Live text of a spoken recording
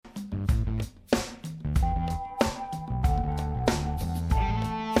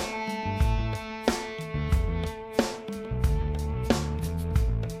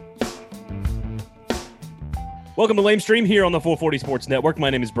Welcome to Lame Stream here on the 440 Sports Network. My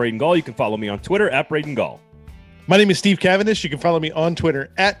name is Braden Gall. You can follow me on Twitter at Braden Gall. My name is Steve Cavendish. You can follow me on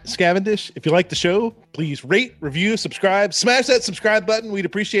Twitter at Scavendish. If you like the show, please rate, review, subscribe, smash that subscribe button. We'd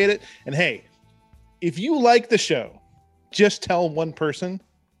appreciate it. And hey, if you like the show, just tell one person.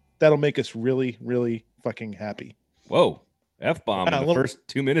 That'll make us really, really fucking happy. Whoa. F-bomb in the first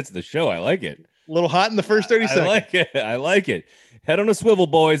 2 minutes of the show. I like it. A little hot in the first 30 seconds. I like it. I like it. Head on a swivel,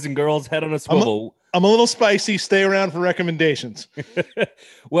 boys and girls. Head on a swivel. I'm a little spicy. Stay around for recommendations.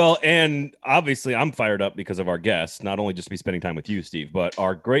 Well, and obviously I'm fired up because of our guests, not only just to be spending time with you, Steve, but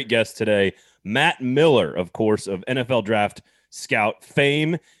our great guest today, Matt Miller, of course, of NFL Draft Scout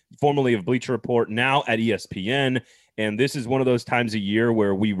fame, formerly of Bleacher Report, now at ESPN. And this is one of those times a year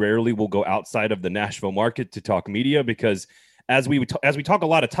where we rarely will go outside of the Nashville market to talk media, because as we talk a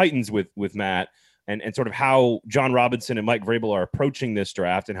lot of Titans with Matt, and sort of how John Robinson and Mike Vrabel are approaching this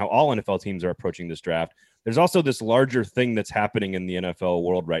draft and how all NFL teams are approaching this draft, there's also this larger thing that's happening in the NFL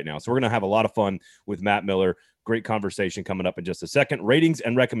world right now. So we're going to have a lot of fun with Matt Miller. Great conversation coming up in just a second. Ratings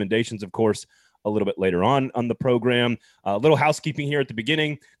and recommendations, of course, a little bit later on the program. A little housekeeping here at the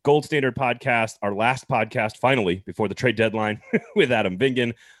beginning. Gold Standard Podcast, our last podcast, finally, before the trade deadline with Adam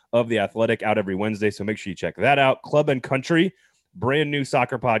Vingan of The Athletic, out every Wednesday. So make sure you check that out. Club and Country, brand new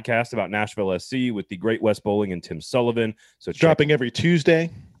soccer podcast about Nashville SC with the great Wes Bowling and Tim Sullivan. So dropping every Tuesday,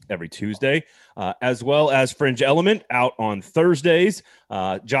 as well as Fringe Element out on Thursdays.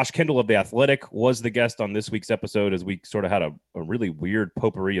 Josh Kendall of The Athletic was the guest on this week's episode, as we sort of had a really weird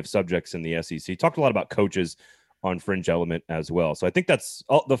potpourri of subjects in the SEC. Talked a lot about coaches on Fringe Element as well. So I think that's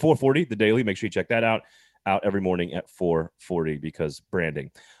the 440, the daily. Make sure you check that out every morning at 440 because branding.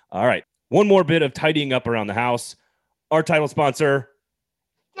 All right. One more bit of tidying up around the house. Our title sponsor,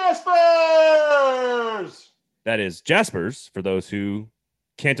 Jaspers! That is Jaspers, for those who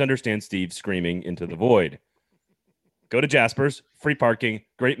can't understand Steve screaming into the void. Go to Jaspers, free parking,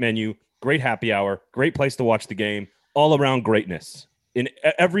 great menu, great happy hour, great place to watch the game, all around greatness. In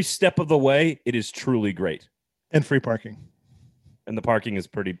every step of the way, it is truly great. And free parking. And the parking is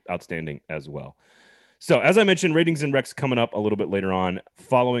pretty outstanding as well. So as I mentioned, ratings and recs coming up a little bit later on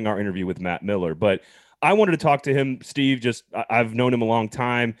following our interview with Matt Miller. But I wanted to talk to him, Steve. I've known him a long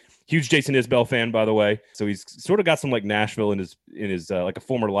time. Huge Jason Isbell fan, by the way. So he's sort of got some like Nashville in his like a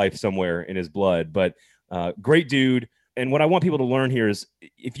former life somewhere in his blood. But great dude. And what I want people to learn here is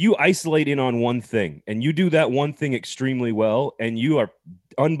if you isolate in on one thing and you do that one thing extremely well and you are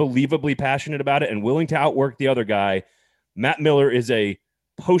unbelievably passionate about it and willing to outwork the other guy, Matt Miller is a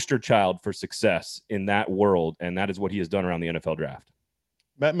poster child for success in that world. And that is what he has done around the NFL draft.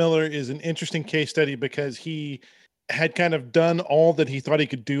 Matt Miller is an interesting case study because he had kind of done all that he thought he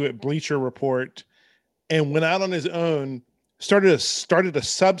could do at Bleacher Report and went out on his own, started a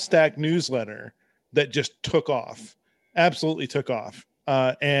Substack newsletter that just took off, absolutely took off.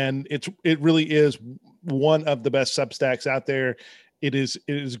 And it really is one of the best Substacks out there. It is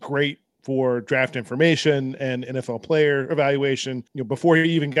great for draft information and NFL player evaluation. Before he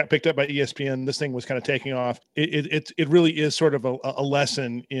even got picked up by ESPN, this thing was kind of taking off. It really is sort of a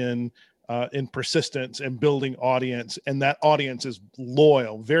lesson in persistence and building audience. And that audience is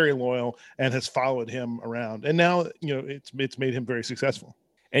loyal, very loyal, and has followed him around. And now, it's made him very successful.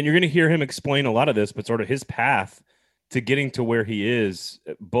 And you're going to hear him explain a lot of this, but sort of his path to getting to where he is,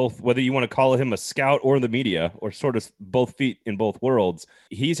 both whether you want to call him a scout or the media, or sort of both feet in both worlds.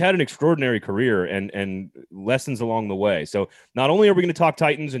 He's had an extraordinary career and lessons along the way. So not only are we going to talk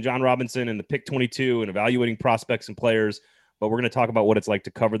Titans and John Robinson and the pick 22 and evaluating prospects and players, but we're going to talk about what it's like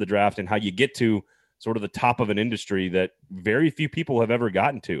to cover the draft and how you get to sort of the top of an industry that very few people have ever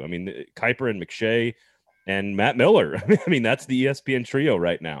gotten to. I mean, Kiper and McShay and Matt Miller. I mean, that's the ESPN trio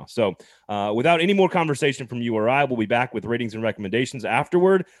right now. So without any more conversation from you or I, we'll be back with ratings and recommendations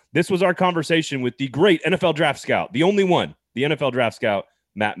afterward. This was our conversation with the great NFL draft scout, the only one, the NFL draft scout,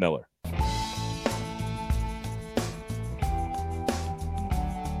 Matt Miller.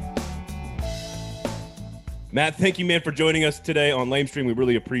 Matt, thank you, man, for joining us today on Lame Stream. We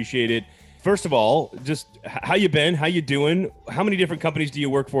really appreciate it. First of all, just how you been? How you doing? How many different companies do you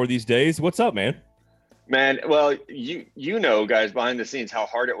work for these days? What's up, man? Man, well, you know, guys, behind the scenes, how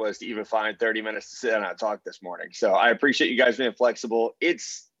hard it was to even find 30 minutes to sit down and talk this morning. So I appreciate you guys being flexible.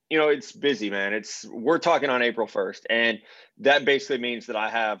 It's busy, man. We're talking on April 1st, and that basically means that I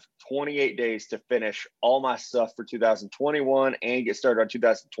have 28 days to finish all my stuff for 2021 and get started on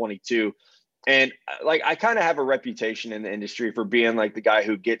 2022. And like, I kind of have a reputation in the industry for being like the guy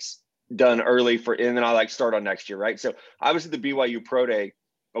who gets done early and then I start on next year. Right. So I was at the BYU Pro Day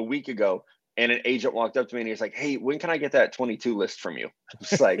a week ago, and an agent walked up to me and he's like, "Hey, when can I get that 22 list from you?" I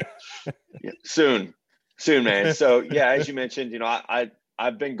was like, yeah, soon. Soon, man. So yeah, as you mentioned,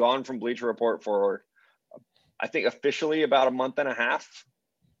 I've been gone from Bleacher Report for, I think officially about a month and a half,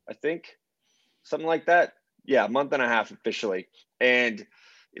 I think something like that. Yeah, a month and a half officially. And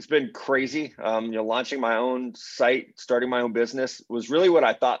it's been crazy. Launching my own site, starting my own business was really what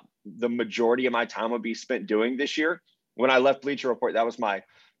I thought the majority of my time would be spent doing this year. When I left Bleacher Report, that was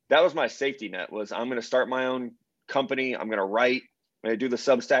my safety net. Was I'm going to start my own company. I'm going to write. I'm going to do the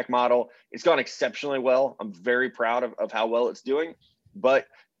Substack model. It's gone exceptionally well. I'm very proud of how well it's doing. But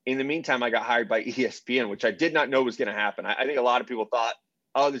in the meantime, I got hired by ESPN, which I did not know was going to happen. I think a lot of people thought,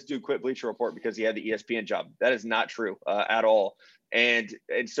 oh, this dude quit Bleacher Report because he had the ESPN job. That is not true at all. And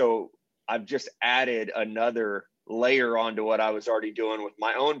so I've just added another layer onto what I was already doing with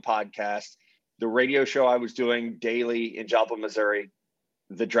my own podcast, the radio show I was doing daily in Joplin, Missouri,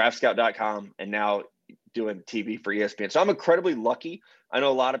 thedraftscout.com, and now doing TV for ESPN. So I'm incredibly lucky. I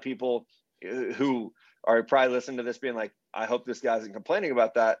know a lot of people who are probably listening to this being like, I hope this guy isn't complaining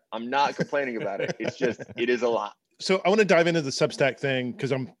about that. I'm not complaining about it. It's just, it is a lot. So I want to dive into the Substack thing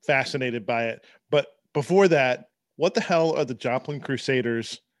because I'm fascinated by it. But before that, what the hell are the Joplin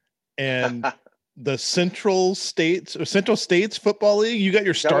Crusaders and the Central States Football League? You got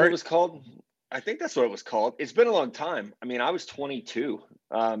your Is that what start. it was called? I think that's what it was called. It's been a long time. I mean, I was 22,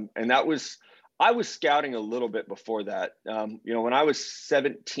 and I was scouting a little bit before that. When I was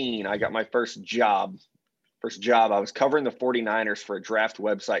 17, I got my first job. I was covering the 49ers for a draft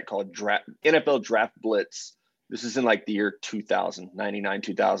website called NFL Draft Blitz. This is in like the year 2000, 99,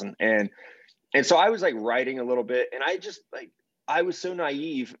 2000. And so I was like writing a little bit, and I was so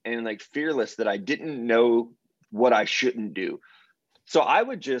naive and like fearless that I didn't know what I shouldn't do. So I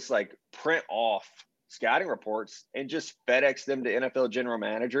would just like print off scouting reports and just FedEx them to NFL general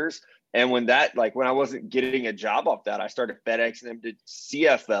managers. And when I wasn't getting a job off that, I started FedExing them to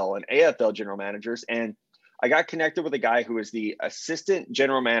CFL and AFL general managers. And I got connected with a guy who was the assistant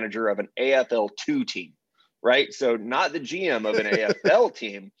general manager of an AFL 2 team, right? So not the GM of an AFL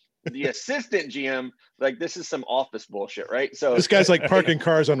team, the assistant GM. Like, this is some office bullshit, right? So this guy's like parking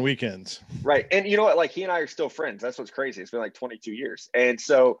cars on weekends. Right. And you know what? Like, he and I are still friends. That's what's crazy. It's been like 22 years. And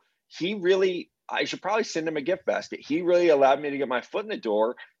so I should probably send him a gift basket. He really allowed me to get my foot in the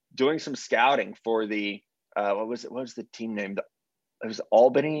door doing some scouting for the, what was the team name? It was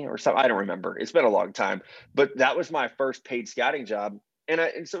Albany or something. I don't remember. It's been a long time, but that was my first paid scouting job. And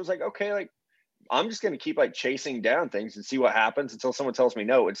so it was like, okay, like, I'm just going to keep like chasing down things and see what happens until someone tells me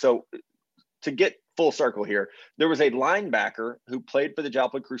no. And so to get full circle here, there was a linebacker who played for the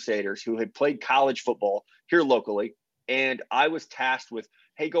Joplin Crusaders who had played college football here locally. And I was tasked with,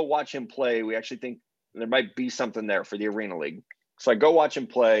 hey, go watch him play. We actually think there might be something there for the Arena League. So I go watch him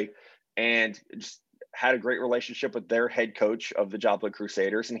play and just had a great relationship with their head coach of the Joplin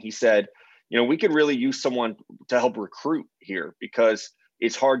Crusaders. And he said, we could really use someone to help recruit here because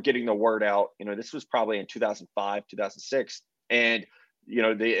it's hard getting the word out. This was probably in 2005, 2006. And,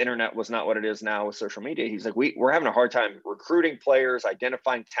 the internet was not what it is now with social media. He's like, we're having a hard time recruiting players,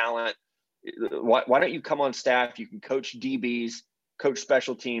 identifying talent. Why don't you come on staff? You can coach DBs, coach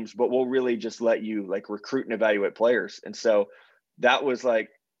special teams, but we'll really just let you like recruit and evaluate players. And so that was like,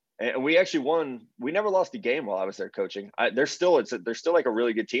 and we actually won. We never lost a game while I was there coaching. There's still like a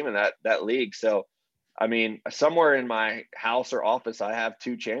really good team in that league. So, I mean, somewhere in my house or office, I have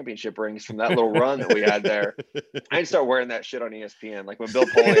 2 championship rings from that little run that we had there. I can start wearing that shit on ESPN. Like when Bill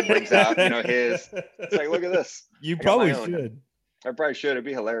Polian brings out, his, it's like, look at this. You probably should. I probably should. It'd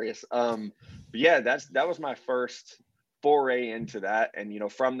be hilarious. But yeah, that was my first foray into that.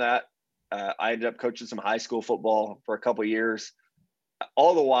 And, from that, I ended up coaching some high school football for a couple of years.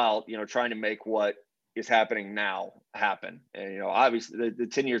 All the while, trying to make what is happening now happen. And, obviously the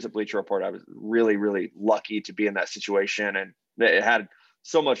 10 years at Bleacher Report, I was really, really lucky to be in that situation, and it had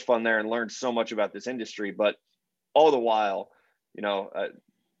so much fun there and learned so much about this industry. But all the while,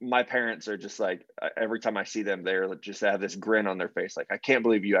 my parents are just like, every time I see them, they're just have this grin on their face. Like, I can't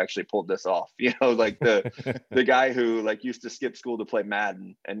believe you actually pulled this off. Like the guy who like used to skip school to play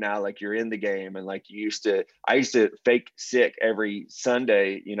Madden, and now like you're in the game. And like I used to fake sick every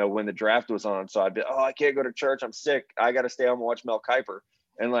Sunday, when the draft was on. So I'd be, I can't go to church. I'm sick. I got to stay home and watch Mel Kiper.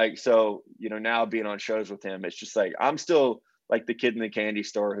 And like, so, now being on shows with him, it's just like, I'm still like the kid in the candy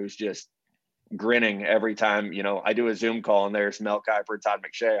store who's just grinning every time, I do a Zoom call and there's Mel Kiper, Todd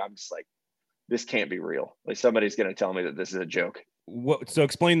McShay. I'm just like, this can't be real. Like, somebody's going to tell me that this is a joke. So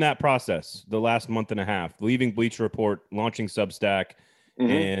explain that process, the last month and a half, leaving Bleacher Report, launching Substack,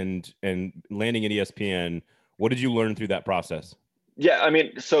 and landing at ESPN. What did you learn through that process? Yeah, I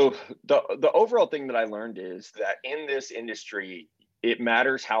mean, so the overall thing that I learned is that in this industry, it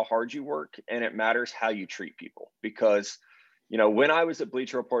matters how hard you work, and it matters how you treat people. Because, you know, when I was at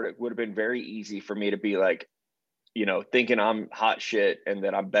Bleacher Report, it would have been very easy for me to be like, you know, thinking I'm hot shit and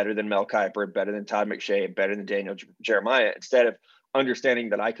that I'm better than Mel Kiper, better than Todd McShay, better than Daniel Jeremiah, instead of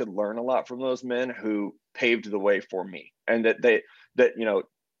understanding that I could learn a lot from those men who paved the way for me. And that, you know,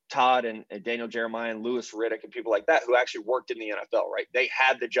 Todd and Daniel Jeremiah and Louis Riddick and people like that who actually worked in the NFL, right? They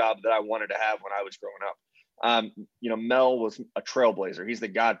had the job that I wanted to have when I was growing up. You know, Mel was a trailblazer. He's the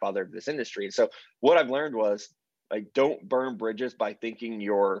godfather of this industry. And so what I've learned was, like, don't burn bridges by thinking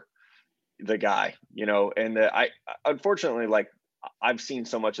you're the guy, you know. And I unfortunately, like, I've seen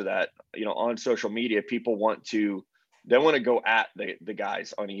so much of that, you know, on social media. People want to go at the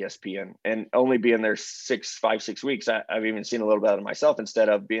guys on ESPN and only be in there 6 weeks. I've even seen a little bit of myself, instead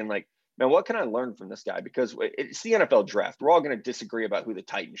of being like, man, what can I learn from this guy? Because it's the NFL draft. We're all going to disagree about who the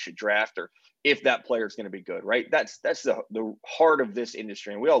Titans should draft or if that player is going to be good, right? That's the heart of this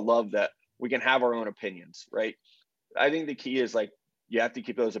industry. And we all love that we can have our own opinions, right? I think the key is, like, you have to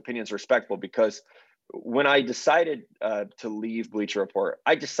keep those opinions respectful. Because when I decided to leave Bleacher Report,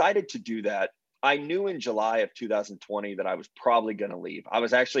 I decided to do that. I knew in July of 2020 that I was probably going to leave. I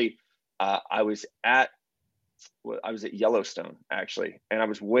was actually, I was at Yellowstone, actually, and I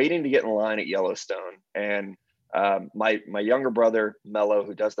was waiting to get in line at Yellowstone. And my younger brother, Mello,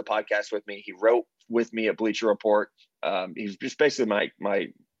 who does the podcast with me, he wrote with me at Bleacher Report. He's just basically my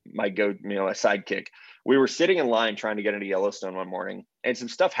a sidekick. We were sitting in line trying to get into Yellowstone one morning, and some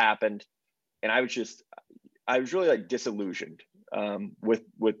stuff happened, and I was really, like, disillusioned with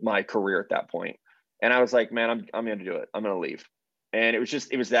my career at that point. And I was like, man, I'm going to do it. I'm going to leave. And it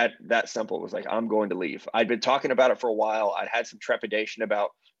was that simple. It was like, I'm going to leave. I'd been talking about it for a while. I'd had some trepidation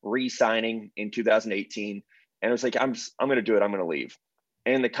about re-signing in 2018, and it was like, I'm going to do it. I'm going to leave.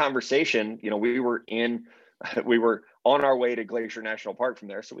 And the conversation, you know, we were on our way to Glacier National Park from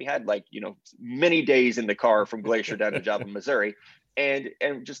there. So we had, like, you know, many days in the car from Glacier down to Joplin, Missouri. And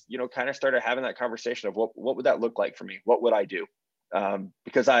just, you know, kind of started having that conversation of what would that look like for me? What would I do?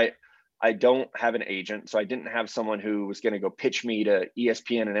 Because I don't have an agent. So I didn't have someone who was going to go pitch me to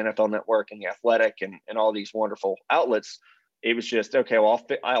ESPN and NFL Network and The Athletic and all these wonderful outlets. It was just, okay, well,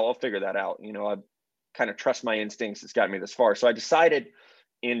 I'll figure that out. You know, I kind of trust my instincts. It's gotten me this far. So I decided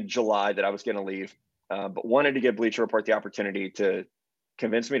in July that I was going to leave. But wanted to give Bleacher Report the opportunity to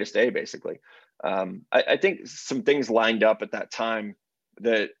convince me to stay, basically. I think some things lined up at that time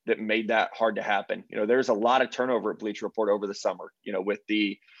that made that hard to happen. You know, there's a lot of turnover at Bleacher Report over the summer, you know, with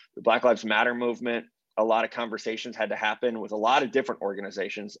the Black Lives Matter movement. A lot of conversations had to happen with a lot of different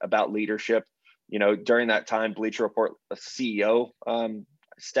organizations about leadership. You know, during that time, Bleacher Report CEO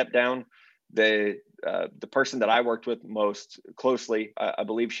stepped down. The person that I worked with most closely, I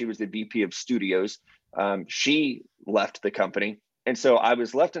believe she was the VP of studios. She left the company. And so I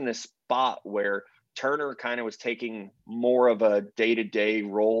was left in this spot where Turner kind of was taking more of a day-to-day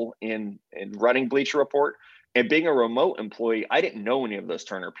role in running Bleacher Report. And being a remote employee, I didn't know any of those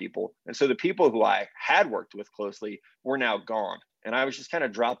Turner people. And so the people who I had worked with closely were now gone. And I was just kind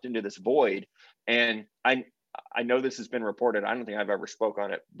of dropped into this void. And I know this has been reported. I don't think I've ever spoke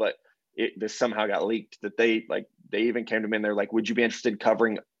on it, but this somehow got leaked that they even came to me and they're like, would you be interested in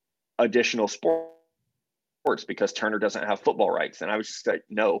covering additional sports because Turner doesn't have football rights? And I was just like,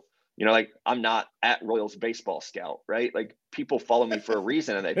 no, you know, like, I'm not at Royals baseball scout, right? Like, people follow me for a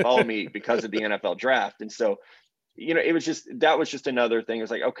reason, and they follow me because of the NFL draft. And so, you know, that was just another thing. It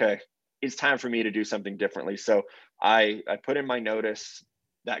was like, okay, it's time for me to do something differently. So I put in my notice.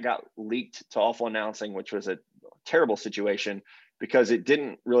 That got leaked to Awful Announcing, which was a terrible situation because it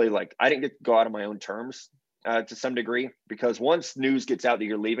didn't really, like, I didn't get to go out on my own terms to some degree, because once news gets out that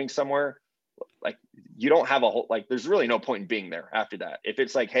you're leaving somewhere, like, you don't have a whole, like, there's really no point in being there after that. If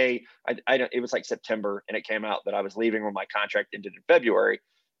it's like, hey, I don't, it was like September and it came out that I was leaving when my contract ended in February.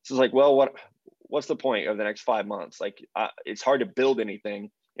 So it's like, well, what's the point of the next 5 months? Like, it's hard to build anything.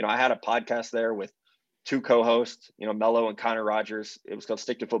 You know, I had a podcast there with two co-hosts, you know, Mello and Connor Rogers. It was called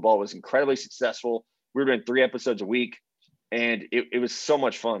Stick to Football. It was incredibly successful. We were doing 3 episodes a week, and it was so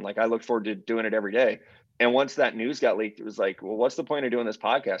much fun. Like, I looked forward to doing it every day. And once that news got leaked, it was like, well, what's the point of doing this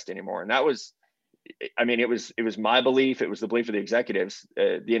podcast anymore? And that was, I mean, it was my belief. It was the belief of the executives.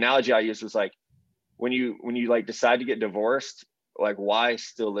 The analogy I used was like, when you like decide to get divorced, like, why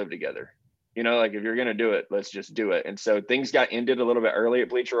still live together? You know, like, if you're going to do it, let's just do it. And so things got ended a little bit early at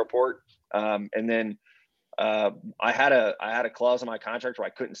Bleacher Report. And then I had a clause in my contract where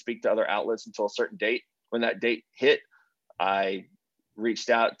I couldn't speak to other outlets until a certain date. When that date hit, I reached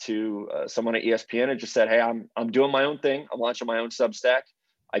out to someone at ESPN and just said, hey, I'm doing my own thing. I'm launching my own Substack.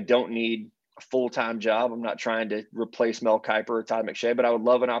 I don't need a full-time job. I'm not trying to replace Mel Kiper or Todd McShay, but I would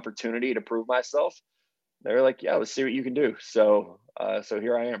love an opportunity to prove myself. They're like, yeah, let's see what you can do. So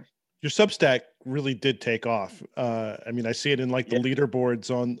here I am. Your Substack really did take off. I mean, I see it in like the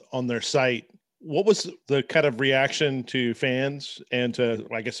leaderboards on their site. What was the kind of reaction to fans and to,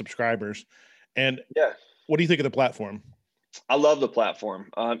 I guess, subscribers? And what do you think of the platform? I love the platform.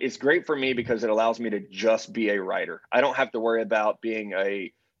 It's great for me because it allows me to just be a writer. I don't have to worry about being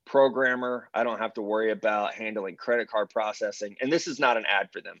a programmer. I don't have to worry about handling credit card processing. And this is not an ad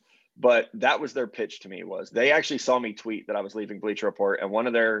for them, but that was their pitch to me. Was they actually saw me tweet that I was leaving Bleacher Report, and one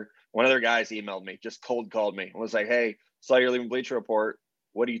of their guys emailed me, just cold called me and was like, "Hey, saw you're leaving Bleacher Report.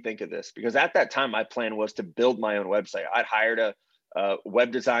 What do you think of this?" Because at that time, my plan was to build my own website. I'd hired a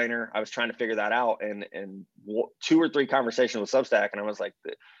web designer. I was trying to figure that out, and 2 or 3 conversations with Substack, and I was like,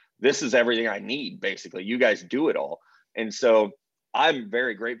 "This is everything I need. Basically, you guys do it all." And so I'm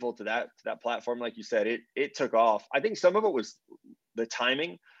very grateful to that platform. Like you said, it took off. I think some of it was the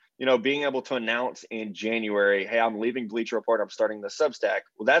timing. You know, being able to announce in January, "Hey, I'm leaving Bleacher Report. I'm starting the Substack."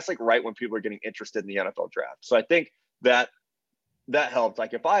 Well, that's like right when people are getting interested in the NFL draft. So I think that helped.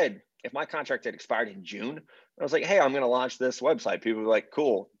 Like if my contract had expired in June, I was like, "Hey, I'm going to launch this website." People were like,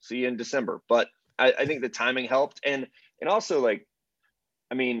 "Cool, see you in December." But I think the timing helped. And also, like,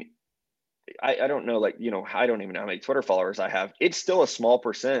 I mean, I don't know, like, you know, I don't even know how many Twitter followers I have. It's still a small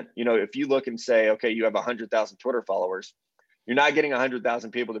percent. You know, if you look and say, okay, you have 100,000 Twitter followers, you're not getting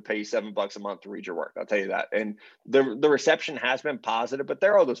 100,000 people to pay you $7 a month to read your work. I'll tell you that. And the reception has been positive, but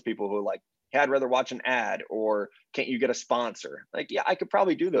there are those people who are like, "Hey, I'd rather watch an ad," or "Can't you get a sponsor?" Like, yeah, I could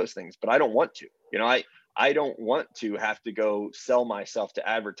probably do those things, but I don't want to. You know, I don't want to have to go sell myself to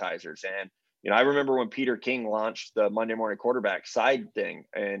advertisers. And, you know, I remember when Peter King launched the Monday Morning Quarterback side thing,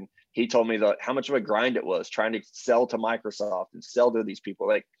 and he told me how much of a grind it was trying to sell to Microsoft and sell to these people.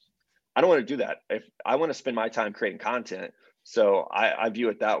 Like, I don't want to do that. If I want to spend my time creating content, so I view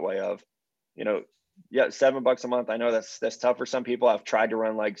it that way of, you know, yeah, $7 a month. I know that's tough for some people. I've tried to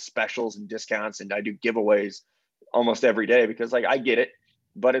run like specials and discounts, and I do giveaways almost every day because, like, I get it.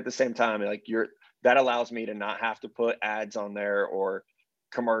 But at the same time, like, that allows me to not have to put ads on there or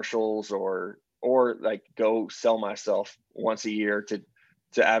commercials or like go sell myself once a year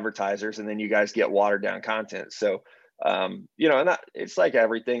to advertisers, and then you guys get watered down content. So you know, and it's like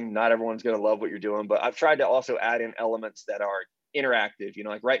everything, not everyone's going to love what you're doing, but I've tried to also add in elements that are interactive. You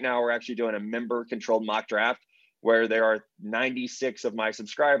know, like right now we're actually doing a member controlled mock draft where there are 96 of my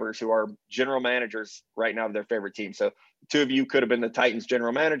subscribers who are general managers right now of their favorite team. So 2 of you could have been the Titans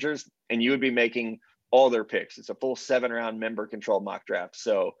general managers, and you would be making all their picks. It's a full 7-round member controlled mock draft.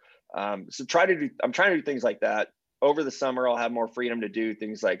 So I'm trying to do things like that. Over the summer, I'll have more freedom to do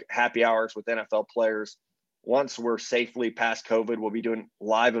things like happy hours with NFL players. Once we're safely past COVID, we'll be doing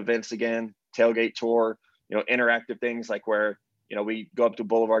live events again, tailgate tour, you know, interactive things like where, you know, we go up to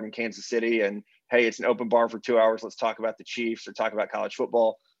Boulevard in Kansas City and, hey, it's an open bar for 2 hours. Let's talk about the Chiefs or talk about college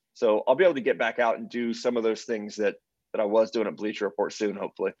football. So I'll be able to get back out and do some of those things that I was doing at Bleacher Report soon,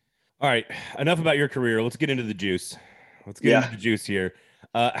 hopefully. All right. Enough about your career. Let's get into the juice. Into the juice here.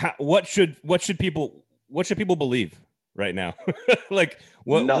 What should people believe right now? Like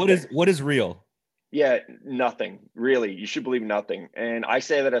what is real? Yeah, nothing really. You should believe nothing. And I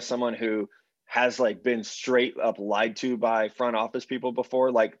say that as someone who has like been straight up lied to by front office people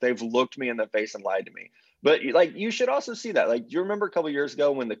before. Like they've looked me in the face and lied to me. But like, you should also see that. Like, you remember a couple of years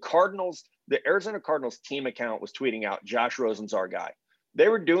ago when the Arizona Cardinals team account was tweeting out, "Josh Rosen's our guy." They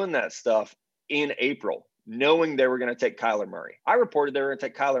were doing that stuff in April, knowing they were going to take Kyler Murray. I reported they were going to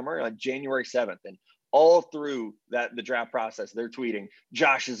take Kyler Murray on January 7th. And all through the draft process, they're tweeting,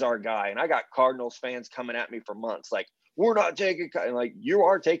 "Josh is our guy." And I got Cardinals fans coming at me for months, like, "We're not taking Kyler." Like, you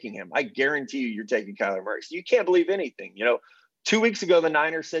are taking him. I guarantee you're taking Kyler Murray. So you can't believe anything. You know, 2 weeks ago, the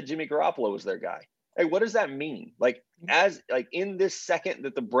Niners said Jimmy Garoppolo was their guy. Hey, what does that mean? Like, in this second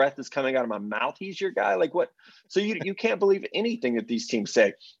that the breath is coming out of my mouth, he's your guy. Like, what? So you can't believe anything that these teams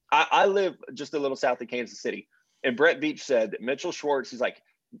say. I live just a little south of Kansas City, and Brett Beach said that Mitchell Schwartz, he's like,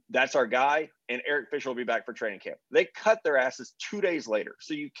 "That's our guy," and Eric Fisher will be back for training camp. They cut their asses 2 days later.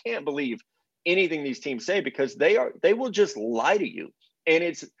 So you can't believe anything these teams say because they will just lie to you. And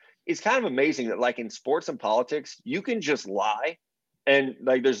it's kind of amazing that, like, in sports and politics, you can just lie and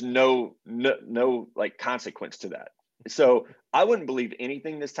like there's no like consequence to that. So I wouldn't believe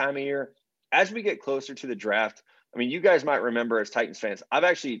anything this time of year. As we get closer to the draft, I mean, you guys might remember as Titans fans, I've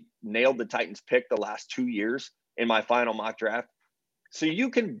actually nailed the Titans pick the last 2 years in my final mock draft. So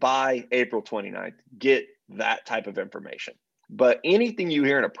you can buy April 29th, get that type of information. But anything you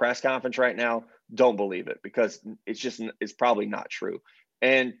hear in a press conference right now, don't believe it because it's probably not true.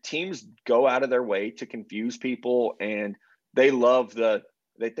 And teams go out of their way to confuse people, and they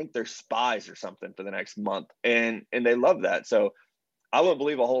think they're spies or something for the next month. And they love that. So I wouldn't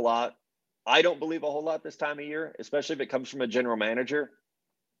believe a whole lot. I don't believe a whole lot this time of year, especially if it comes from a general manager.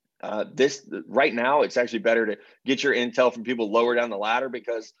 This right now, it's actually better to get your intel from people lower down the ladder,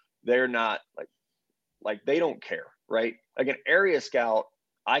 because they're not like they don't care, right? Like an area scout,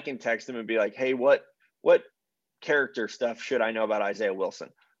 I can text them and be like, hey, what character stuff should I know about Isaiah Wilson?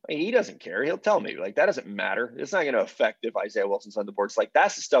 I mean, he doesn't care. He'll tell me. Like, that doesn't matter. It's not going to affect if Isaiah Wilson's on the board. It's like,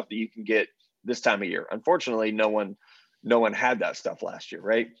 that's the stuff that you can get this time of year. Unfortunately, no one had that stuff last year,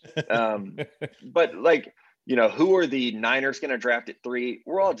 right? But like, who are the Niners going to draft at 3?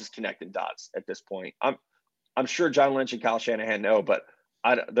 We're all just connecting dots at this point. I'm sure John Lynch and Kyle Shanahan know, but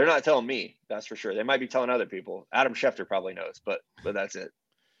they're not telling me. That's for sure. They might be telling other people. Adam Schefter probably knows, but that's it.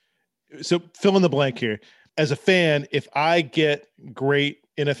 So fill in the blank here. As a fan, if I get great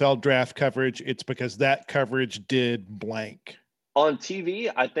NFL draft coverage, it's because that coverage did blank. On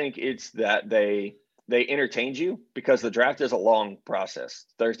TV, I think it's that they entertained you, because the draft is a long process.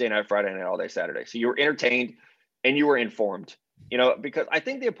 Thursday night, Friday night, all day Saturday. So you were entertained and you were informed, because I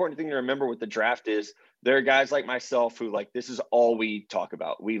think the important thing to remember with the draft is there are guys like myself who, like, this is all we talk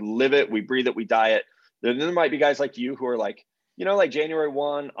about. We live it, we breathe it, we die it. Then there might be guys like you who are like, like January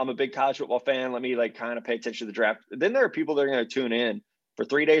 1, I'm a big college football fan. Let me like kind of pay attention to the draft. Then there are people that are going to tune in for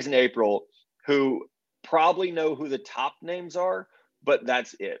 3 days in April who probably know who the top names are, but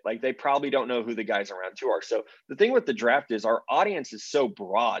that's it. Like, they probably don't know who the guys around two are. So the thing with the draft is our audience is so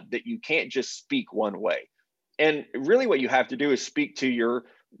broad that you can't just speak one way. And really what you have to do is speak to your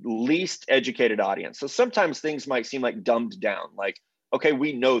least educated audience. So sometimes things might seem like dumbed down, like, okay,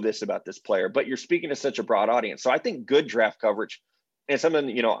 we know this about this player, but you're speaking to such a broad audience. So I think good draft coverage, and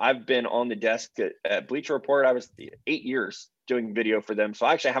something, I've been on the desk at Bleacher Report. I was 8 years doing video for them. So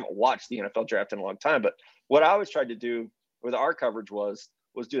I actually haven't watched the NFL draft in a long time. But what I always tried to do with our coverage was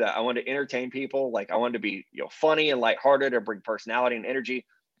do that. I wanted to entertain people. Like, I wanted to be, funny and lighthearted and bring personality and energy.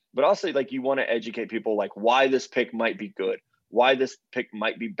 But also, like, you want to educate people, like, why this pick might be good, why this pick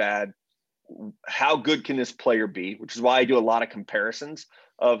might be bad. How good can this player be? Which is why I do a lot of comparisons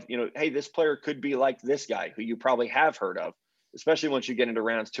of, hey, this player could be like this guy who you probably have heard of, especially once you get into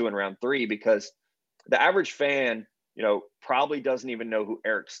rounds 2 and round 3, because the average fan, probably doesn't even know who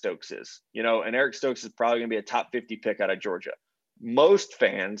Eric Stokes is, and Eric Stokes is probably going to be a top 50 pick out of Georgia. Most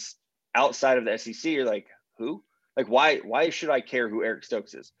fans outside of the SEC are like, who? Like, why should I care who Eric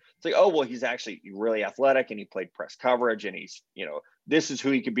Stokes is? It's like, oh, well, he's actually really athletic and he played press coverage and he's, this is who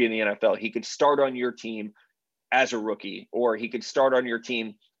he could be in the NFL. He could start on your team as a rookie, or he could start on your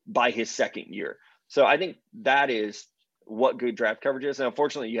team by his second year. So I think that is what good draft coverage is. And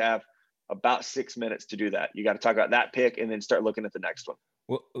unfortunately, you have about 6 minutes to do that. You got to talk about that pick and then start looking at the next one.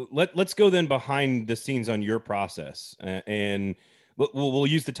 Well, let's go then behind the scenes on your process, and we'll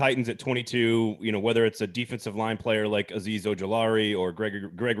use the Titans at 22. Whether it's a defensive line player like Azeez Ojulari or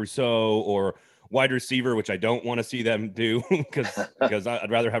Greg Rousseau, or wide receiver, which I don't want to see them do because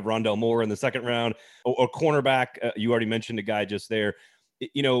I'd rather have Rondell Moore in the second round, or cornerback. You already mentioned a guy just there.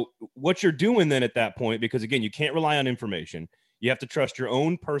 What you're doing then at that point, because again, you can't rely on information. You have to trust your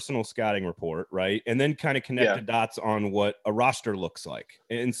own personal scouting report, right? And then kind of connect the dots on what a roster looks like.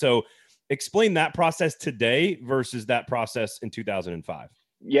 And so explain that process today versus that process in 2005.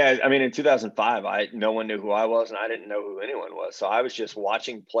 Yeah, I mean, in 2005, no one knew who I was, and I didn't know who anyone was. So I was just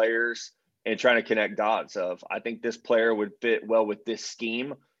watching players and trying to connect dots of, I think this player would fit well with this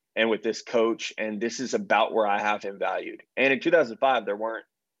scheme and with this coach, and this is about where I have him valued. And in 2005, there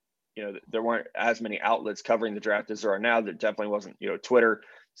weren't as many outlets covering the draft as there are now. There definitely wasn't, Twitter.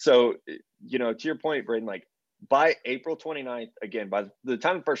 So, to your point, Braden, like, by April 29th, again, by the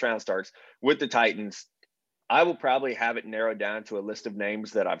time the first round starts with the Titans, I will probably have it narrowed down to a list of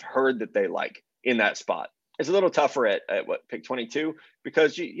names that I've heard that they like in that spot. It's a little tougher at pick 22,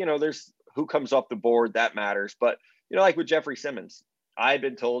 because there's who comes off the board that matters. But like with Jeffrey Simmons, I had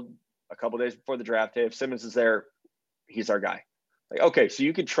been told a couple of days before the draft, hey, if Simmons is there, he's our guy. Like, okay, so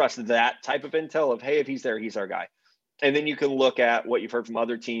you can trust that type of intel of, hey, if he's there, he's our guy. And then you can look at what you've heard from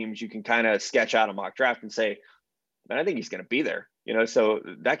other teams. You can kind of sketch out a mock draft and say, man, I think he's going to be there. So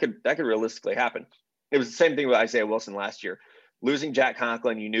that could realistically happen. It was the same thing with Isaiah Wilson last year. Losing Jack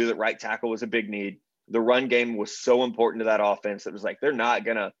Conklin, you knew that right tackle was a big need. The run game was so important to that offense. It was like, they're not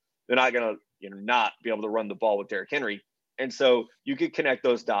gonna not be able to run the ball with Derrick Henry. And so you could connect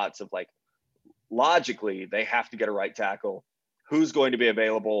those dots of, like, logically, they have to get a right tackle. Who's going to be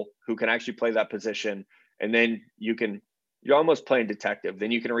available, who can actually play that position. And then you're almost playing detective.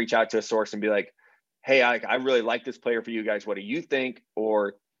 Then you can reach out to a source and be like, hey, I really like this player for you guys. What do you think?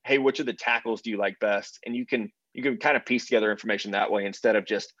 Or, hey, which of the tackles do you like best? And you can kind of piece together information that way instead of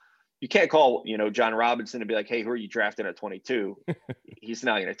just, you can't call, John Robinson and be like, hey, who are you drafting at 22? He's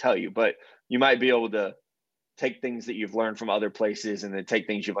not going to tell you, but you might be able to take things that you've learned from other places and then take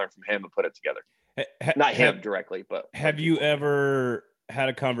things you've learned from him and put it together. Not him directly, but have you ever had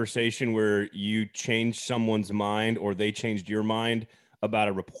a conversation where you changed someone's mind or they changed your mind about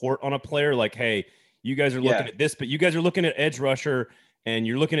a report on a player? Like, hey, you guys are looking at this, but you guys are looking at edge rusher and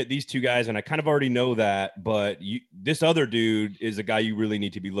you're looking at these two guys. And I kind of already know that, but this other dude is a guy you really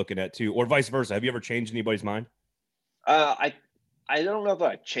need to be looking at too, or vice versa. Have you ever changed anybody's mind? I don't know if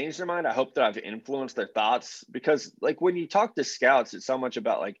I changed their mind. I hope that I've influenced their thoughts, because like when you talk to scouts, it's so much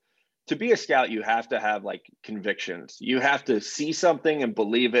about like, to be a scout, you have to have like convictions. You have to see something and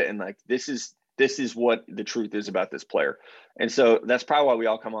believe it. And like, this is what the truth is about this player. And so that's probably why we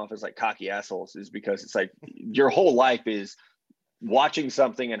all come off as like cocky assholes, is because it's like your whole life is watching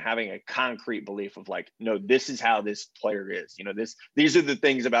something and having a concrete belief of like, no, this is how this player is, these are the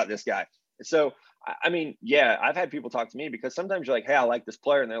things about this guy. So, I mean, yeah, I've had people talk to me because sometimes you're like, hey, I like this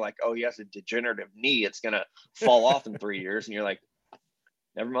player. And they're like, oh, he has a degenerative knee. It's going to fall off in 3 years. And you're like,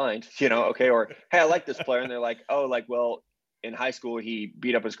 never mind, okay. Or, hey, I like this player. And they're like, oh, like, well, in high school, he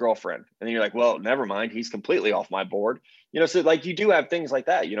beat up his girlfriend. And then you're like, well, never mind. He's completely off my board. So like you do have things like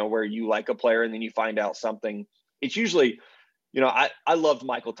that, where you like a player and then you find out something. It's usually, I loved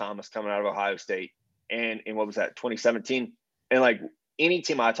Michael Thomas coming out of Ohio State and what was that, 2017? And like any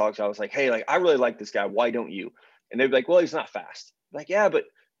team I talked to, I was like, hey, like, I really like this guy. Why don't you? And they'd be like, well, he's not fast. I'm like, yeah, but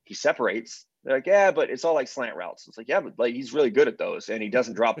he separates. They're like, yeah, but it's all like slant routes. It's like, yeah, but like, he's really good at those and he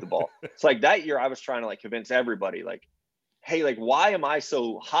doesn't drop the ball. It's like that year I was trying to like convince everybody, like, hey, like, why am I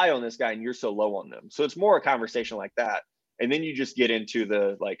so high on this guy and you're so low on them? So it's more a conversation like that. And then you just get into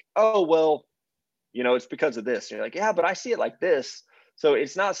the like, oh, well, it's because of this. And you're like, yeah, but I see it like this. So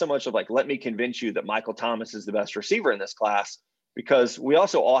it's not so much of like, let me convince you that Michael Thomas is the best receiver in this class, because we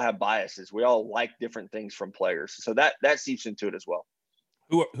also all have biases. We all like different things from players. So that seeps into it as well.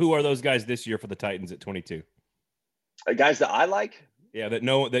 Who are those guys this year for the Titans at 22? Guys that I like? Yeah,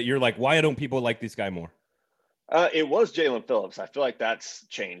 that you're like, why don't people like this guy more? It was Jalen Phillips. I feel like that's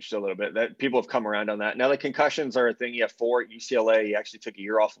changed a little bit. That people have come around on that. Now the concussions are a thing. You have 4 at UCLA. He actually took a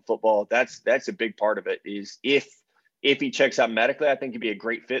year off of football. That's a big part of it. Is if he checks out medically, I think he'd be a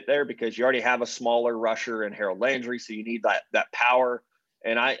great fit there, because you already have a smaller rusher in Harold Landry, so you need that power.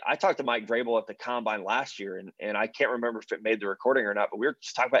 And I talked to Mike Vrabel at the combine last year, and I can't remember if it made the recording or not, but we were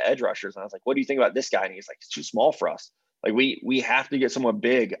just talking about edge rushers, and I was like, "What do you think about this guy?" And he's like, "It's too small for us. Like we have to get someone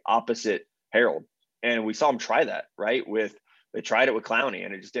big opposite Harold." And we saw him try that, right? They tried it with Clowney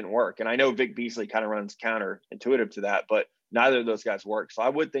and it just didn't work. And I know Vic Beasley kind of runs counterintuitive to that, but neither of those guys work. So I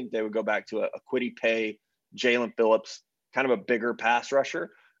would think they would go back to a Kwity Paye, Jalen Phillips, kind of a bigger pass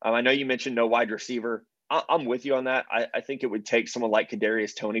rusher. I know you mentioned no wide receiver. I'm with you on that. I think it would take someone like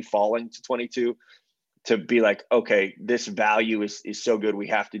Kadarius Toney falling to 22 to be like, okay, this value is so good, we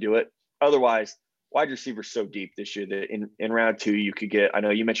have to do it. Otherwise, wide receivers so deep this year that in round 2 you could get, I know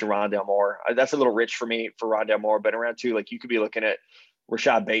you mentioned Rondale Moore. That's a little rich for me for Rondale Moore, but in round 2, like you could be looking at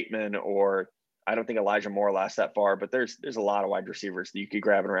Rashad Bateman, or I don't think Elijah Moore lasts that far, but there's a lot of wide receivers that you could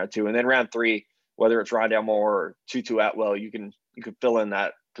grab in round 2. And then round 3, whether it's Rondale Moore or Tutu Atwell, you could fill in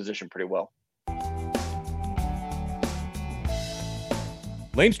that position pretty well.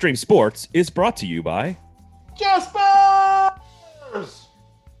 Lamestream Sports is brought to you by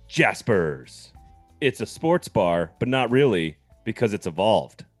Jaspers. It's a sports bar, but not really, because it's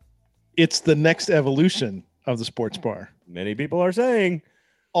evolved. It's the next evolution of the sports bar. Many people are saying.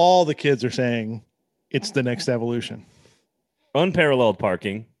 All the kids are saying it's the next evolution. Unparalleled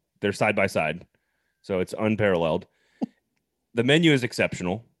parking. They're side by side, so it's unparalleled. The menu is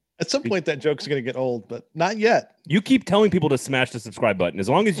exceptional. At some point, that joke's going to get old, but not yet. You keep telling people to smash the subscribe button. As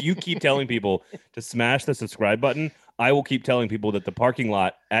long as you keep telling people to smash the subscribe button, I will keep telling people that the parking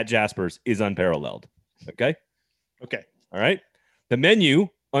lot at Jaspers is unparalleled. Okay? Okay. All right? The menu,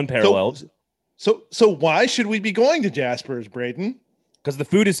 unparalleled. So why should we be going to Jaspers, Braden? Because the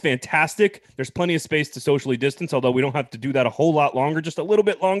food is fantastic. There's plenty of space to socially distance, although we don't have to do that a whole lot longer, just a little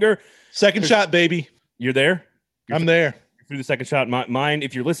bit longer. Second shot, baby. You're there? I'm there. Through the second shot. Mine,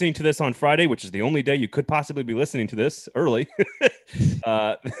 if you're listening to this on Friday, which is the only day you could possibly be listening to this early,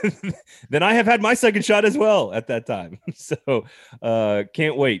 then I have had my second shot as well at that time. So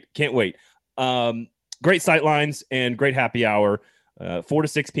can't wait. Great sight lines and great happy hour. 4 to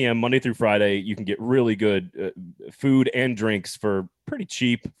 6 p.m. Monday through Friday. You can get really good food and drinks for pretty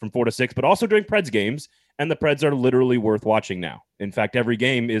cheap from 4 to 6, but also during Preds games And the Preds are literally worth watching now. In fact, every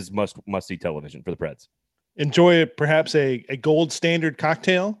game is must-see television for the Preds. Enjoy perhaps a gold standard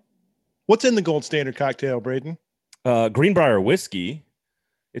cocktail. What's in the gold standard cocktail, Braden? Greenbrier whiskey.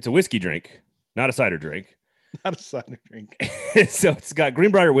 It's a whiskey drink, not a cider drink. Not a cider drink. So it's got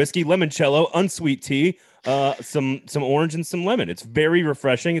Greenbrier whiskey, limoncello, unsweet tea, some orange and some lemon. It's very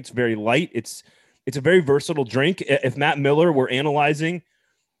refreshing. It's very light. It's a very versatile drink. If Matt Miller were analyzing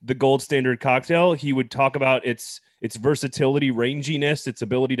the gold standard cocktail, he would talk about its versatility, ranginess, its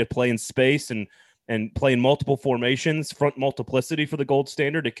ability to play in space and play in multiple formations, front multiplicity for the gold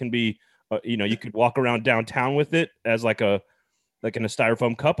standard. It can be, you could walk around downtown with it as like in a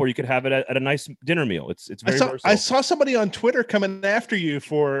styrofoam cup, or you could have it at a nice dinner meal. It's very versatile. I saw somebody on Twitter coming after you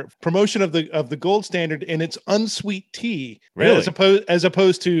for promotion of the gold standard, and it's unsweet tea, really? as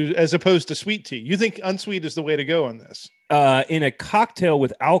opposed to sweet tea. You think unsweet is the way to go on this? In a cocktail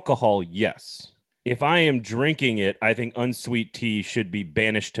with alcohol, yes. If I am drinking it, I think unsweet tea should be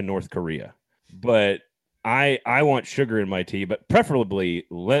banished to North Korea. But I want sugar in my tea, but preferably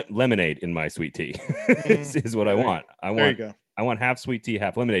lemonade in my sweet tea is what I want. There you go. I want half sweet tea,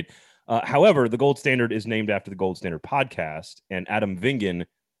 half lemonade. However, the gold standard is named after the Gold Standard podcast, and Adam Vingan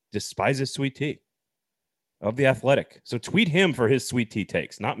despises sweet tea of The Athletic. So tweet him for his sweet tea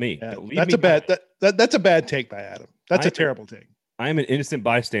takes, not me. Yeah, that's a bad take by Adam. That's a terrible take. I am an innocent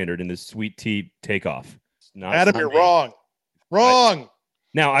bystander in this sweet tea takeoff. Adam, you're wrong. Wrong.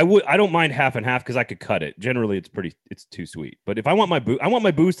 Now I don't mind half and half because I could cut it. Generally, it's too sweet. But if I want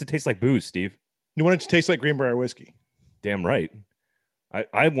my booze to taste like booze, Steve. You want it to taste like Greenbrier whiskey. Damn right.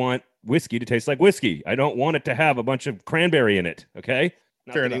 I want whiskey to taste like whiskey. I don't want it to have a bunch of cranberry in it. Okay.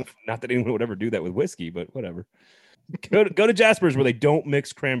 Fair enough. Not that anyone would ever do that with whiskey, but whatever. Go to Jasper's where they don't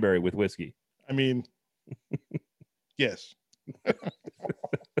mix cranberry with whiskey. I mean, yes.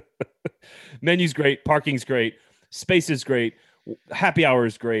 Menu's great. Parking's great. Space is great. Happy hour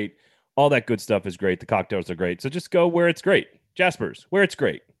is great. All that good stuff is great. The cocktails are great. So just go where it's great. Jasper's, where it's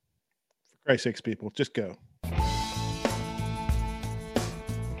great. For Christ's sakes, people, just go.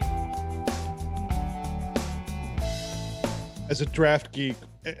 As a draft geek,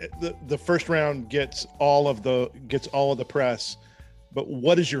 the first round gets all of the press. But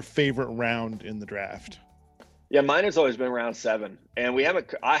what is your favorite round in the draft? Yeah, mine has always been round 7, and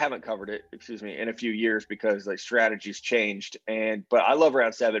I haven't covered it, in a few years because like strategies changed. But I love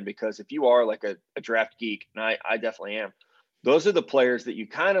round 7 because if you are like a draft geek, and I definitely am, those are the players that you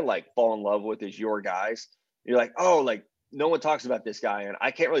kind of like fall in love with as your guys. You're like, oh, like no one talks about this guy, and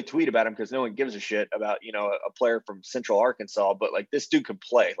I can't really tweet about him because no one gives a shit about, a player from Central Arkansas, but like this dude can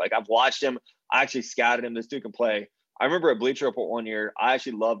play. Like I've watched him. I actually scouted him. This dude can play. I remember at Bleacher Report one year, I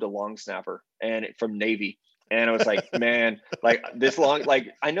actually loved a long snapper from Navy. And I was like, man, like this long, like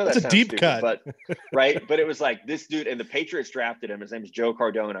I know that's a deep cut, but right. But it was like this dude, and the Patriots drafted him. His name is Joe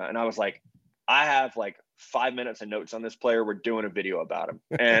Cardona. And I was like, I have like 5 minutes of notes on this player. We're doing a video about him.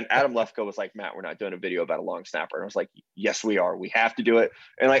 And Adam Lefko was like, Matt, we're not doing a video about a long snapper. And I was like, yes, we are. We have to do it.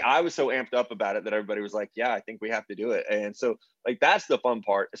 And like I was so amped up about it that everybody was like, yeah, I think we have to do it. And so like that's the fun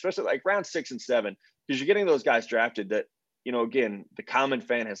part, especially like round 6 and 7, because you're getting those guys drafted that, again, the common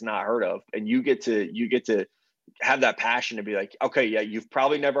fan has not heard of. And you get to have that passion to be like, okay, yeah, you've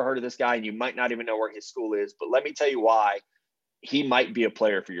probably never heard of this guy and you might not even know where his school is, but let me tell you why he might be a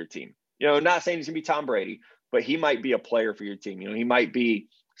player for your team. Not saying he's gonna be Tom Brady, but he might be a player for your team. He might be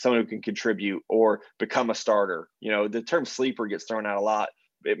someone who can contribute or become a starter. The term sleeper gets thrown out a lot.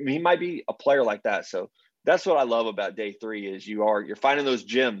 He might be a player like that. So that's what I love about day 3 is you're finding those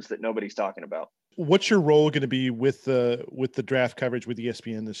gems that nobody's talking about. What's your role going to be with the draft coverage with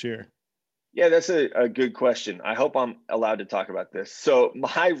ESPN this year? Yeah, that's a good question. I hope I'm allowed to talk about this. So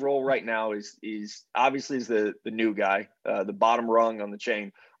my role right now is obviously is the new guy, the bottom rung on the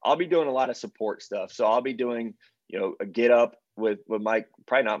chain. I'll be doing a lot of support stuff. So I'll be doing, a get up with Mike,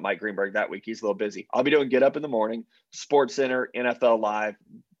 probably not Mike Greenberg that week. He's a little busy. I'll be doing get up in the morning, Sports Center, NFL Live.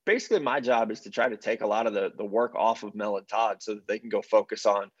 Basically, my job is to try to take a lot of the work off of Mel and Todd so that they can go focus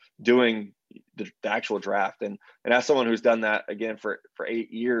on doing the actual draft. And as someone who's done that again for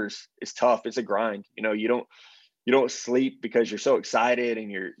 8 years, it's tough. It's a grind. You don't sleep because you're so excited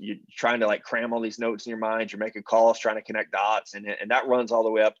and you're trying to like cram all these notes in your mind. You're making calls, trying to connect dots, and that runs all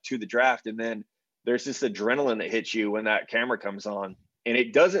the way up to the draft. And then there's this adrenaline that hits you when that camera comes on, and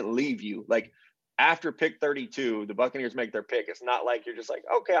it doesn't leave you. Like after pick 32, the Buccaneers make their pick. It's not like you're just like,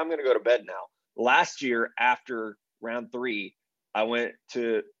 okay, I'm going to go to bed now. Last year after round 3, I went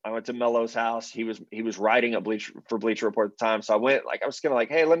to Melo's house. He was writing for Bleacher Report at the time. So I went, like, I was going to like,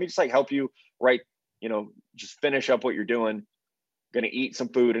 hey, let me just like help you write, just finish up what you're doing. going to eat some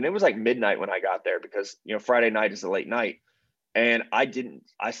food. And it was like midnight when I got there because, Friday night is a late night. And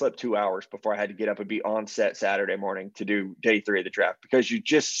I slept 2 hours before I had to get up and be on set Saturday morning to do day 3 of the draft because you're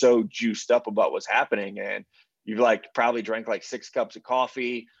just so juiced up about what's happening. And you've probably drank 6 cups of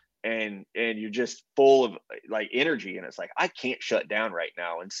coffee and you're just full of energy. And it's I can't shut down right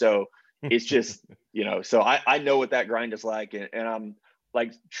now. And so it's just, so I know what that grind is like. And I'm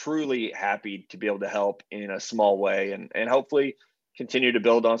truly happy to be able to help in a small way and hopefully continue to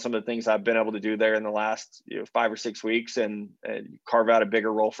build on some of the things I've been able to do there in the last 5 or 6 weeks and carve out a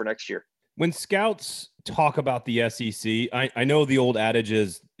bigger role for next year. When scouts talk about the SEC, I know the old adage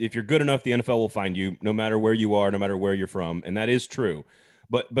is if you're good enough, the NFL will find you no matter where you are, no matter where you're from. And that is true.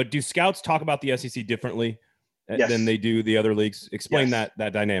 But do scouts talk about the SEC differently than they do the other leagues? Explain that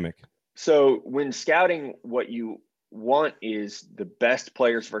dynamic. So when scouting, what you want is the best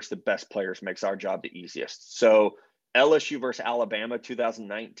players versus the best players makes our job the easiest. So LSU versus Alabama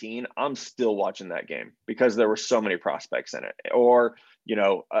 2019, I'm still watching that game because there were so many prospects in it. Or,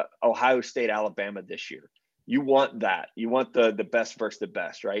 Ohio State, Alabama this year. You want that. You want the best versus the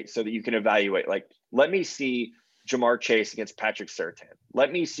best, right? So that you can evaluate. Let me see Jamar Chase against Patrick Surtain.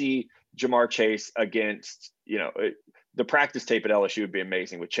 Let me see Jamar Chase against, the practice tape at LSU would be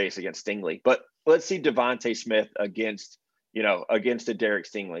amazing with Chase against Stingley. But let's see Devontae Smith against a Derek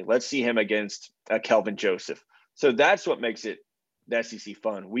Stingley. Let's see him against Kelvin Joseph. So that's what makes it the SEC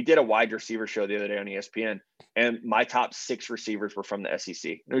fun. We did a wide receiver show the other day on ESPN, and my top 6 receivers were from the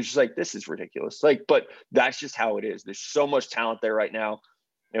SEC. And it was just this is ridiculous. But that's just how it is. There's so much talent there right now.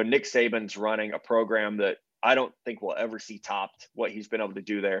 Nick Saban's running a program that I don't think we'll ever see topped what he's been able to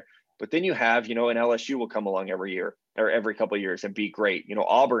do there. But then you have, an LSU will come along every year or every couple of years and be great.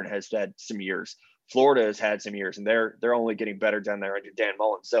 Auburn has had some years. Florida has had some years, and they're only getting better down there under Dan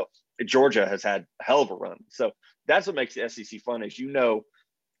Mullen. So Georgia has had a hell of a run. So that's what makes the SEC fun is,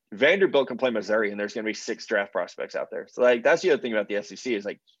 Vanderbilt can play Missouri and there's going to be 6 draft prospects out there. So that's the other thing about the SEC is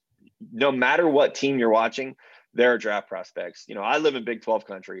no matter what team you're watching, there are draft prospects. I live in Big 12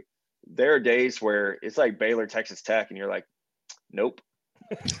 country. There are days where it's Baylor, Texas Tech, and you're nope,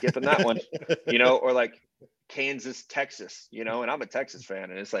 skipping that one, or Kansas, Texas, and I'm a Texas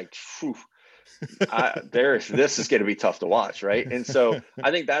fan, and it's phew, this is going to be tough to watch, right? And so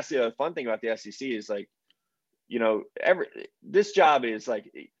I think that's the other fun thing about the SEC is this job is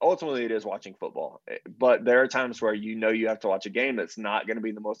ultimately it is watching football, but there are times where you have to watch a game that's not going to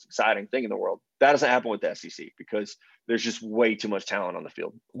be the most exciting thing in the world. That doesn't happen with the SEC because there's just way too much talent on the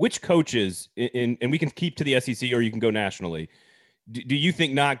field. Which coaches and we can keep to the SEC or you can go nationally, do you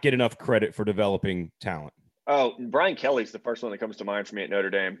think not get enough credit for developing talent? Oh, Brian Kelly's the first one that comes to mind for me at Notre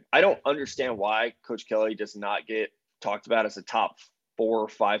Dame. I don't understand why Coach Kelly does not get talked about as a top 4 or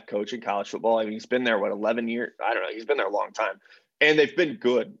 5 coach in college football. I mean, he's been there, 11 years? I don't know. He's been there a long time. And they've been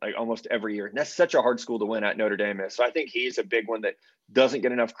good almost every year. And that's such a hard school to win at Notre Dame is. So I think he's a big one that doesn't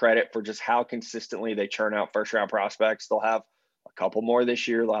get enough credit for just how consistently they churn out first-round prospects. They'll have a couple more this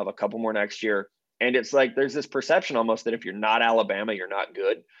year. They'll have a couple more next year. And it's there's this perception almost that if you're not Alabama, you're not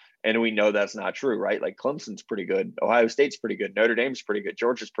good. And we know that's not true, right? Clemson's pretty good. Ohio State's pretty good. Notre Dame's pretty good.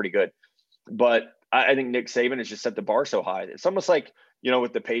 Georgia's pretty good. But I think Nick Saban has just set the bar so high. It's almost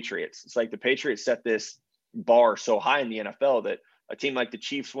with the Patriots. It's the Patriots set this bar so high in the NFL that a team like the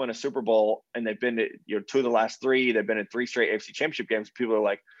Chiefs win a Super Bowl and they've been to 2 of the last 3. They've been in 3 straight AFC Championship games. People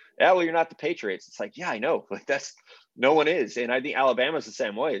are yeah, well, you're not the Patriots. It's yeah, I know. That's no one is. And I think Alabama's the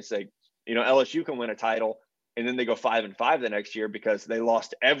same way. It's LSU can win a title and then they go 5-5 the next year because they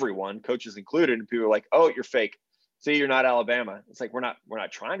lost everyone, coaches included, and people are oh, you're fake. See, you're not Alabama. It's we're not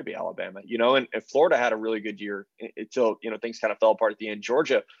trying to be Alabama, and Florida had a really good year until things kind of fell apart at the end.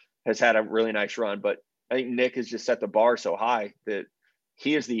 Georgia has had a really nice run, but I think Nick has just set the bar so high that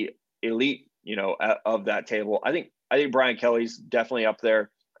he is the elite, of that table. I think Brian Kelly's definitely up there.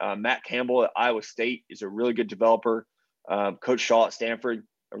 Matt Campbell at Iowa State is a really good developer. Coach Shaw at Stanford,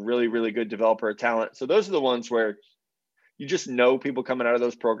 a really, really good developer of talent. So those are the ones where you just know people coming out of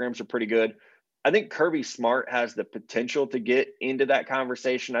those programs are pretty good. I think Kirby Smart has the potential to get into that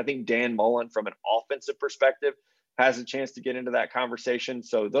conversation. I think Dan Mullen, from an offensive perspective, has a chance to get into that conversation.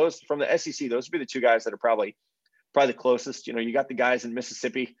 So those from the SEC, those would be the 2 guys that are probably the closest. You got the guys in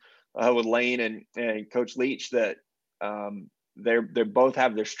Mississippi with Lane and Coach Leach that they both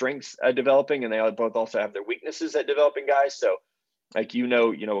have their strengths at developing, and they both also have their weaknesses at developing guys. So with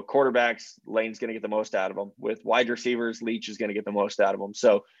quarterbacks, Lane's going to get the most out of them. With wide receivers, Leach is going to get the most out of them.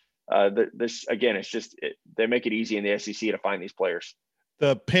 So this again, it's just they make it easy in the SEC to find these players.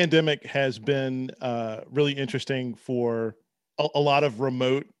 The pandemic has been really interesting for a lot of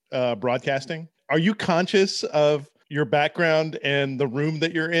remote broadcasting. Are you conscious of your background and the room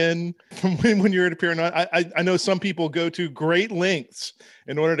that you're in from when you're appearing on. I know some people go to great lengths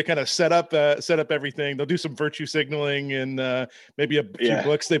in order to kind of set up everything. They'll do some virtue signaling and maybe a few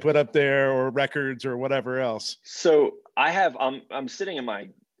books they put up there or records or whatever else. So I'm sitting in my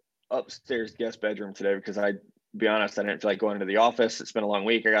upstairs guest bedroom today because be honest, I didn't feel like going to the office. It's been a long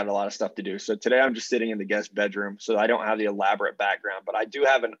week. I got a lot of stuff to do. So today I'm just sitting in the guest bedroom. So I don't have the elaborate background, but I do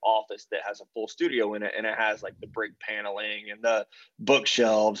have an office that has a full studio in it. And it has like the brick paneling and the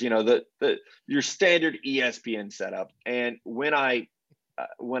bookshelves, your standard ESPN setup. And when I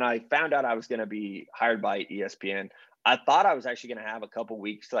found out I was going to be hired by ESPN, I thought I was actually going to have a couple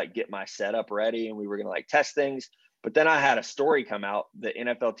weeks to like get my setup ready. And we were going to like test things. But then I had a story come out that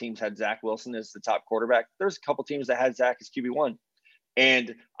NFL teams had Zach Wilson as the top quarterback. There's a couple teams that had Zach as QB1.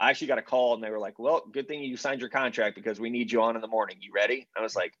 And I actually got a call and they were like, well, good thing you signed your contract because we need you on in the morning. You ready? I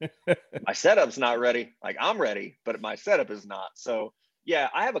was like, my setup's not ready. Like I'm ready, but my setup is not. So yeah,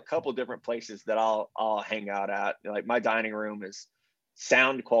 I have a couple different places that I'll hang out at. Like my dining room is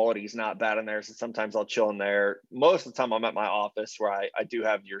sound quality is not bad in there. So sometimes I'll chill in there. Most of the time I'm at my office where I do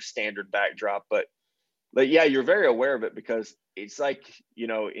have your standard backdrop, but yeah, you're very aware of it because it's like,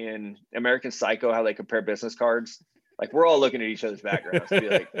 in American Psycho, how they compare business cards. Like we're all looking at each other's backgrounds to be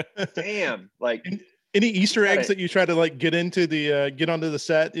like, damn, like any Easter eggs that you try to like get onto the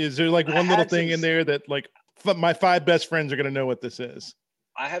set? Is there like one little thing in there that like my 5 best friends are going to know what this is?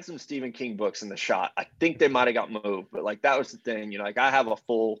 I had some Stephen King books in the shot. I think they might've got moved, but like, that was the thing, like I have a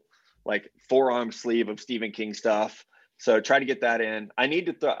full like forearm sleeve of Stephen King stuff. So try to get that in. I need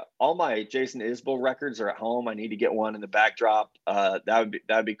to all my Jason Isbell records are at home. I need to get one in the backdrop.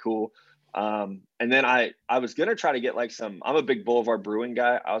 That'd be cool. And then I was going to try to get like I'm a big Boulevard Brewing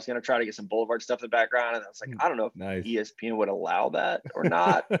guy. I was going to try to get some Boulevard stuff in the background. And I was like, I don't know if ESPN would allow that or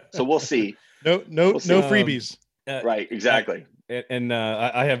not. So we'll see. No freebies. Right. Exactly. And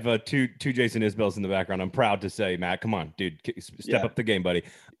I have two Jason Isbells in the background. I'm proud to say, Matt, come on, dude, step up the game, buddy.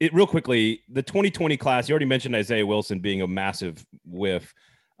 Real quickly, the 2020 class, you already mentioned Isaiah Wilson being a massive whiff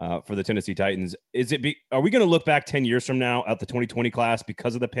for the Tennessee Titans. Are we going to look back 10 years from now at the 2020 class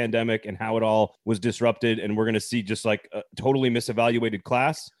because of the pandemic and how it all was disrupted, and we're going to see just like a totally misevaluated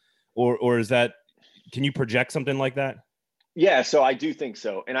class? Or is that, can you project something like that? Yeah, so I do think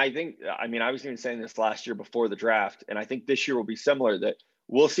so. And I was even saying this last year before the draft, and I think this year will be similar, that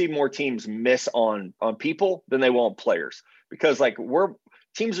we'll see more teams miss on people than they will on players. Because like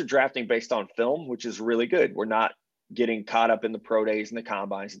teams are drafting based on film, which is really good. We're not getting caught up in the pro days and the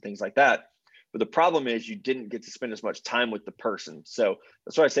combines and things like that. But the problem is you didn't get to spend as much time with the person. So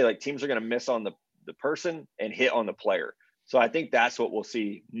that's why I say like teams are going to miss on the person and hit on the player. So I think that's what we'll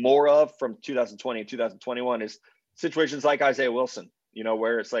see more of from 2020 and 2021 is situations like Isaiah Wilson,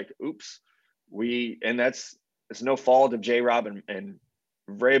 where it's like, oops, it's no fault of J-Rob and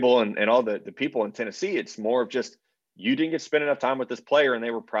Vrabel and all the people in Tennessee. It's more of just, you didn't get to spend enough time with this player and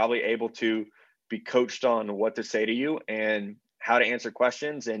they were probably able to be coached on what to say to you and how to answer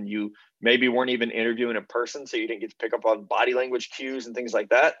questions. And you maybe weren't even interviewing in person. So you didn't get to pick up on body language cues and things like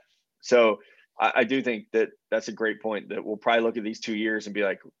that. So I do think that that's a great point, that we'll probably look at these 2 years and be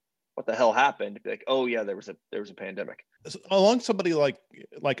like, what the hell happened? Be like, oh yeah, there was a pandemic. Along somebody like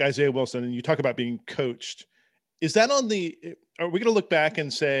Isaiah Wilson, and you talk about being coached, is that are we going to look back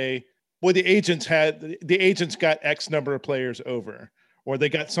and say, well, the agents got X number of players over, or they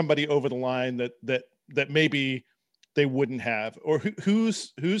got somebody over the line that maybe they wouldn't have, or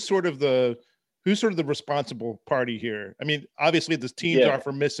who's sort of the responsible party here? I mean, obviously the teams are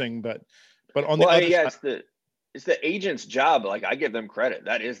for missing, but on the other side, it's the agent's job. Like I give them credit.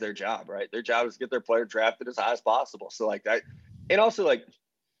 That is their job, right? Their job is to get their player drafted as high as possible. So like that, and also like,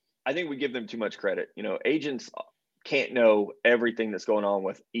 I think we give them too much credit. Agents can't know everything that's going on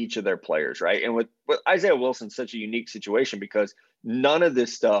with each of their players, right? And with Isaiah Wilson, such a unique situation because none of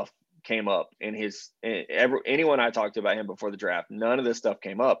this stuff came up in anyone I talked to about him before the draft. None of this stuff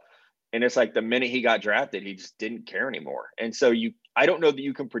came up. And it's like the minute he got drafted, he just didn't care anymore. And so I don't know that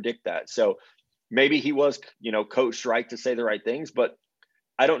you can predict that. So maybe he was, coached right to say the right things, but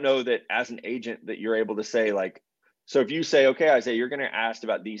I don't know that as an agent that you're able to say like, so if you say, okay, Isaiah, you're going to ask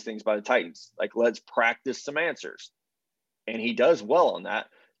about these things by the Titans, like let's practice some answers. And he does well on that.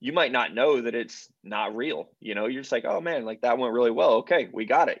 You might not know that it's not real. You're just like, oh man, like that went really well. Okay, we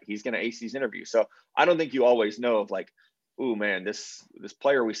got it. He's going to ace these interviews. So I don't think you always know of like, oh man, this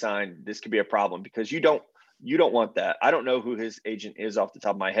player we signed, this could be a problem, because you don't want that. I don't know who his agent is off the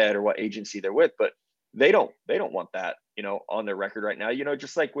top of my head or what agency they're with, but they don't want that, on their record right now.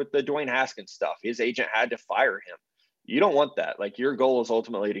 Just like with the Dwayne Haskins stuff, his agent had to fire him You don't want that. Like, your goal is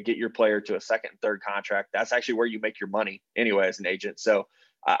ultimately to get your player to a second and third contract. That's actually where you make your money anyway as an agent. So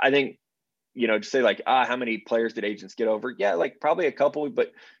I think, to say like, how many players did agents get over? Yeah, like probably a couple,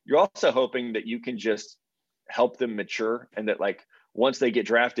 but you're also hoping that you can just help them mature, and that like once they get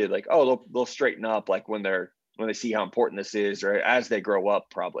drafted, like, oh, they'll straighten up, like when they see how important this is, or as they grow up,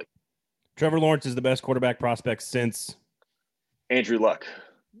 probably. Trevor Lawrence is the best quarterback prospect since Andrew Luck.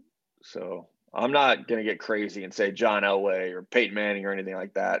 So I'm not going to get crazy and say John Elway or Peyton Manning or anything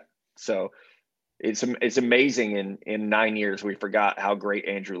like that. So it's amazing in 9 years we forgot how great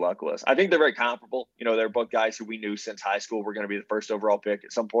Andrew Luck was. I think they're very comparable. They're both guys who we knew since high school were going to be the first overall pick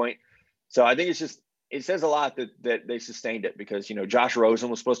at some point. So I think it says a lot that they sustained it, because Josh Rosen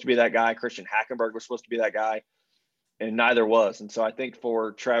was supposed to be that guy, Christian Hackenberg was supposed to be that guy, and neither was. And so I think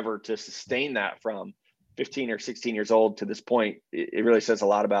for Trevor to sustain that from 15 or 16 years old to this point, it really says a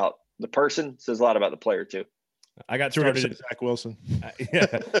lot about the person, says a lot about the player too. I got started Zach Wilson.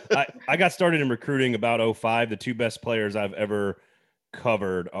 I got started in recruiting about 2005. The two best players I've ever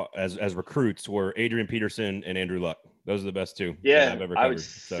covered as recruits were Adrian Peterson and Andrew Luck. Those are the best two. Yeah, I've ever covered. I would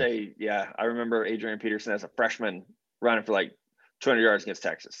say, I remember Adrian Peterson as a freshman running for like 200 yards against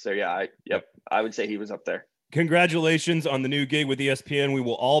Texas. So yeah, I would say he was up there. Congratulations on the new gig with ESPN. We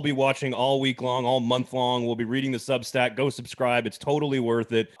will all be watching all week long, all month long. We'll be reading the Substack. Go subscribe. It's totally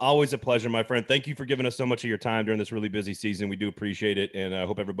worth it. Always a pleasure, my friend. Thank you for giving us so much of your time during this really busy season. We do appreciate it, and I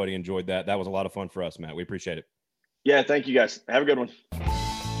hope everybody enjoyed that. That was a lot of fun for us, Matt. We appreciate it. Yeah, thank you, guys. Have a good one.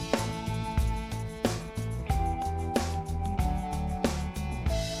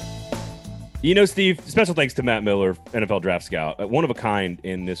 Steve, special thanks to Matt Miller, NFL Draft Scout, one of a kind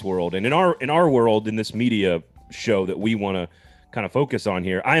in this world. And in our world, in this media show that we want to kind of focus on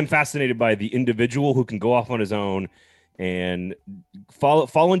here, I am fascinated by the individual who can go off on his own and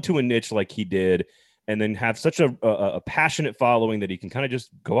fall into a niche like he did, and then have such a passionate following that he can kind of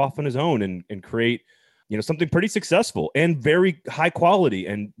just go off on his own and create, something pretty successful and very high quality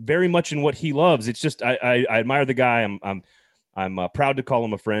and very much in what he loves. It's just, I admire the guy. I'm proud to call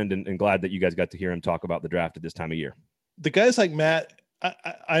him a friend, and glad that you guys got to hear him talk about the draft at this time of year. The guys like Matt,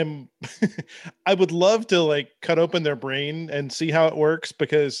 I'm I would love to like cut open their brain and see how it works,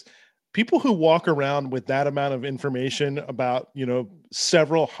 because people who walk around with that amount of information about,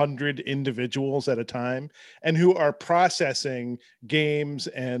 several hundred individuals at a time, and who are processing games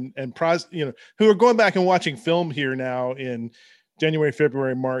who are going back and watching film here now in January,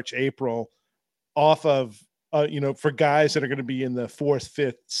 February, March, April, off of, for guys that are going to be in the 4th,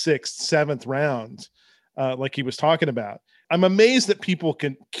 5th, 6th, 7th rounds, like he was talking about. I'm amazed that people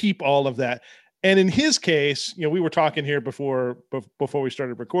can keep all of that. And in his case, we were talking here before we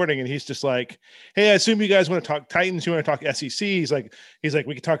started recording, and he's just like, "Hey, I assume you guys want to talk Titans, you want to talk SEC." He's like,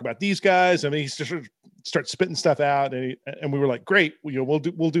 we could talk about these guys. I mean, he's just sort of starts spitting stuff out, and we were like, "Great, we'll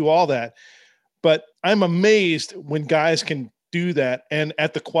do all that." But I'm amazed when guys can do that, and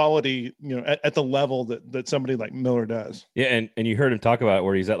at the quality, at the level that somebody like Miller does. Yeah, and you heard him talk about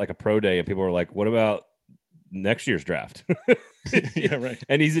where he's at like a pro day, and people were like, "What about next year's draft?" Yeah, right.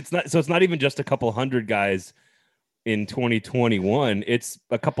 And it's not even just a couple hundred guys in 2021. It's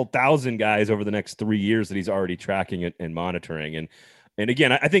a couple thousand guys over the next 3 years that he's already tracking it and monitoring. And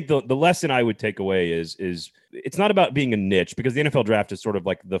again, I think the lesson I would take away is it's not about being a niche, because the NFL draft is sort of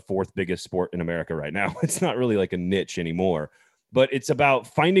like the 4th biggest sport in America right now. It's not really like a niche anymore, but it's about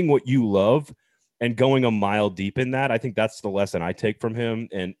finding what you love and going a mile deep in that. I think that's the lesson I take from him,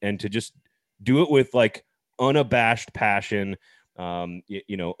 and to just do it with like unabashed passion,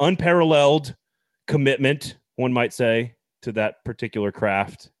 unparalleled commitment, one might say, to that particular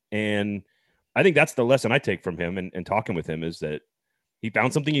craft. And I think that's the lesson I take from him and talking with him, is that he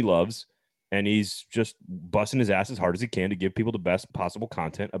found something he loves, and he's just busting his ass as hard as he can to give people the best possible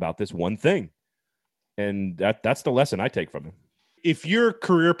content about this one thing. And that's the lesson I take from him. If your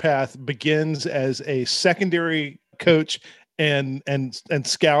career path begins as a secondary coach and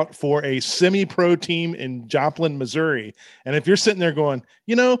scout for a semi-pro team in Joplin, Missouri, and if you're sitting there going,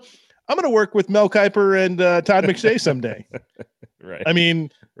 I'm going to work with Mel Kiper and Todd McShay someday. Right. I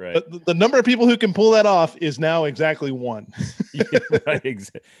mean, right. The number of people who can pull that off is now exactly one. Yeah, right.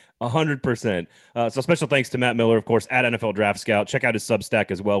 100%. So special thanks to Matt Miller, of course, at NFL Draft Scout. Check out his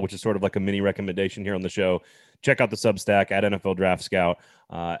Substack as well, which is sort of like a mini recommendation here on the show. Check out the Substack at NFL Draft Scout,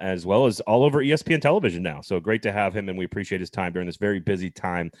 as well as all over ESPN television now. So great to have him, and we appreciate his time during this very busy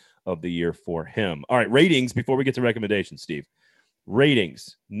time of the year for him. All right, ratings before we get to recommendations, Steve.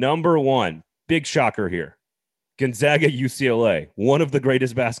 Ratings, number 1, big shocker here. Gonzaga UCLA, one of the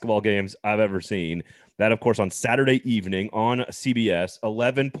greatest basketball games I've ever seen. That, of course, on Saturday evening on CBS,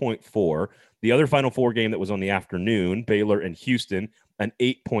 11.4. The other Final Four game that was on the afternoon, Baylor and Houston, an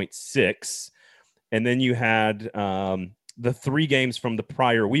 8.6. And then you had the 3 games from the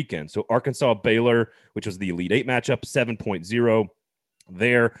prior weekend. So Arkansas, Baylor, which was the Elite Eight matchup, 7.0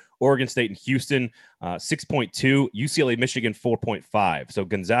 there. Oregon State and Houston, 6.2. UCLA, Michigan, 4.5. So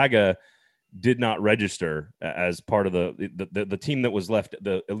Gonzaga did not register as part of the team that was left.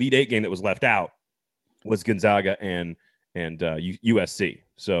 The Elite Eight game that was left out was Gonzaga and USC.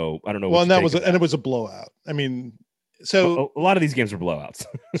 So I don't know. Well, and it was a blowout. I mean, so a lot of these games were blowouts.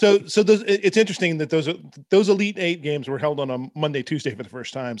 so it's interesting that those Elite Eight games were held on a Monday, Tuesday for the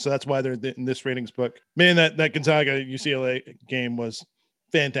first time. So that's why they're in this ratings book. Man, that Gonzaga UCLA game was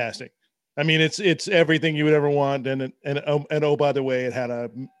fantastic. I mean, it's everything you would ever want. And oh, by the way, it had a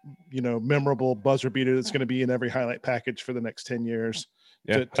memorable buzzer beater that's going to be in every highlight package for the next 10 years.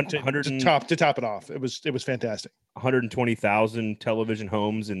 Yeah, to top it off. It was fantastic. 120,000 television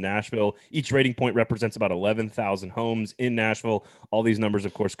homes in Nashville. Each rating point represents about 11,000 homes in Nashville. All these numbers,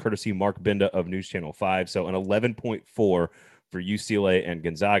 of course, courtesy Mark Binda of News Channel 5. So an 11.4 for UCLA and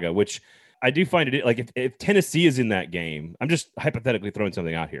Gonzaga, which I do find it like if Tennessee is in that game, I'm just hypothetically throwing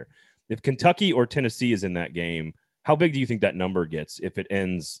something out here. If Kentucky or Tennessee is in that game, how big do you think that number gets if it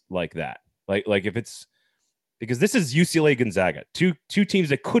ends like that? Like if it's because this is UCLA Gonzaga, two teams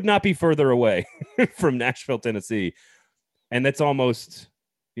that could not be further away from Nashville, Tennessee. And that's almost,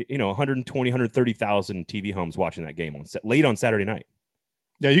 120, 130,000 TV homes watching that game late on Saturday night.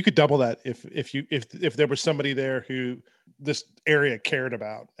 Yeah, you could double that if there was somebody there who this area cared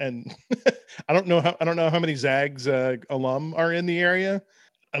about. And I don't know how many Zags alum are in the area.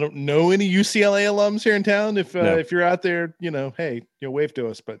 I don't know any UCLA alums here in town. If you're out there, hey, wave to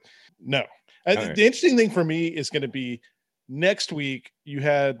us. But no. Right. The interesting thing for me is going to be next week. You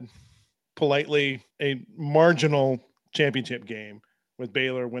had politely a marginal championship game with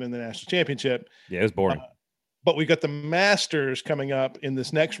Baylor winning the national championship. Yeah, it was boring. But we got the Masters coming up in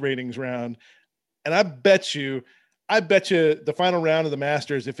this next ratings round, and I bet you the final round of the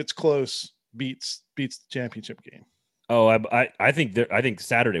Masters, if it's close, beats the championship game. Oh, I think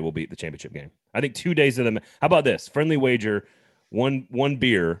Saturday will beat the championship game. I think 2 days of them. How about this friendly wager? One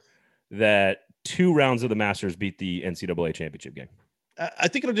beer. That 2 rounds of the Masters beat the NCAA championship game. I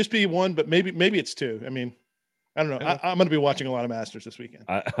think it'll just be 1, but maybe it's 2. I mean, I don't know. I'm going to be watching a lot of Masters this weekend.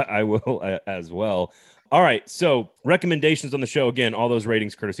 I will as well. All right. So recommendations on the show. Again, all those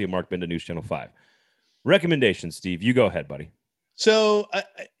ratings courtesy of Mark Binda, News Channel 5. Recommendations, Steve. You go ahead, buddy. So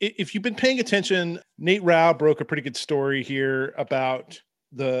if you've been paying attention, Nate Rao broke a pretty good story here about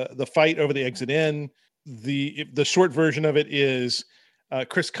the fight over the exit in. The short version of it is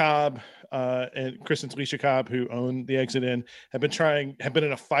Chris Cobb and Chris and Talisha Cobb, who own the exit in, have been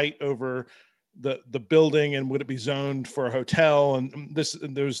in a fight over the building and would it be zoned for a hotel. And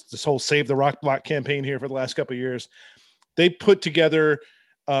there's this whole Save the Rock Block campaign here for the last couple of years. They put together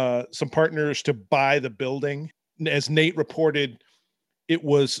some partners to buy the building. As Nate reported,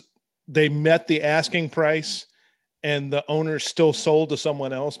 they met the asking price and the owners still sold to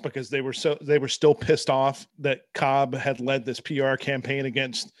someone else because they were still pissed off that Cobb had led this PR campaign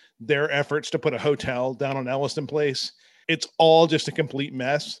against their efforts to put a hotel down on Elliston Place. It's all just a complete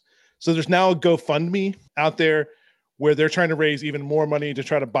mess. So there's now a GoFundMe out there where they're trying to raise even more money to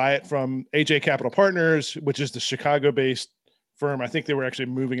try to buy it from AJ Capital Partners, which is the Chicago-based firm. I think they were actually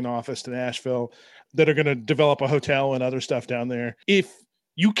moving an office to Nashville, that are going to develop a hotel and other stuff down there. If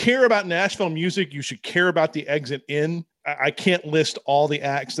you care about Nashville music, you should care about the Exit In. I can't list all the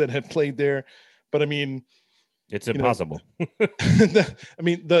acts that have played there, but I mean, it's impossible.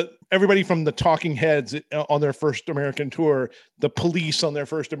 Everybody from the Talking Heads on their first American tour, the Police on their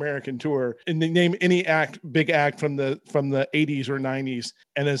first American tour, and they name any big act from the 80s or 90s.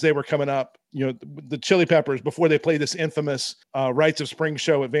 And as they were coming up, the Chili Peppers, before they played this infamous Rites of Spring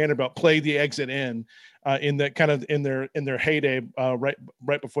show at Vanderbilt, played the Exit In in their heyday,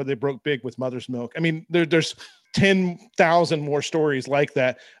 right before they broke big with Mother's Milk. I mean, there's 10,000 more stories like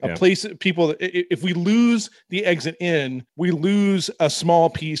that. If we lose the Exit In, we lose a small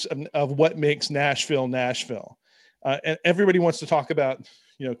piece of what makes Nashville, Nashville. And everybody wants to talk about,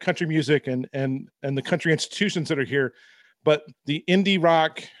 country music and the country institutions that are here, but the indie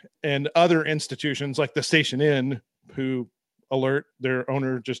rock and other institutions like the Station Inn, who alert, their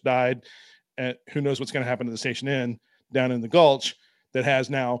owner just died, and who knows what's going to happen to the Station Inn down in the Gulch, that has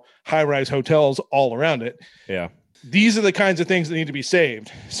now high-rise hotels all around it. Yeah. These are the kinds of things that need to be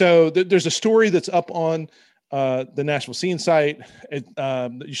saved. So there's a story that's up on the Nashville Scene site.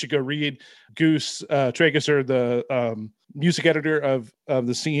 You should go read. Goose Traeger, the music editor of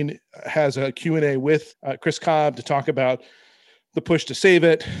the Scene, has a Q&A with Chris Cobb to talk about the push to save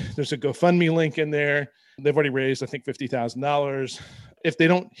it. There's a GoFundMe link in there. They've already raised, I think, $50,000. If they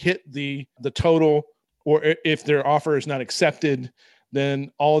don't hit the total, or if their offer is not accepted,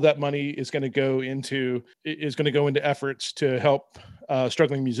 then all of that money is going to go into efforts to help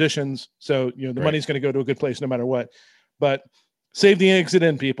struggling musicians. So, the Right. money's going to go to a good place no matter what. But save the exit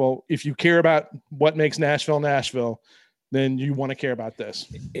in, people. If you care about what makes Nashville, Nashville, then you want to care about this.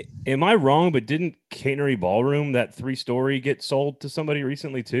 Am I wrong? But didn't Canery Ballroom, that 3-story, get sold to somebody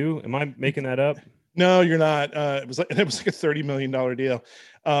recently too? Am I making that up? No, you're not. It was like a $30 million deal.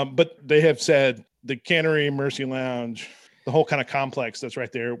 But they have said the Cannery, Mercy Lounge, the whole kind of complex that's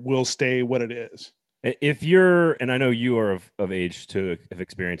right there will stay what it is. If you're, and I know you are of age to have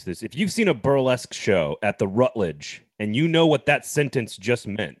experienced this, if you've seen a burlesque show at the Rutledge and you know what that sentence just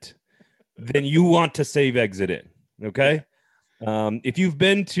meant, then you want to save Exit In. Okay. If you've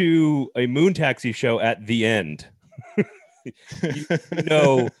been to a Moon Taxi show at the end,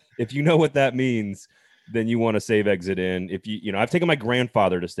 if you know what that means, then you want to save Exit In. If I've taken my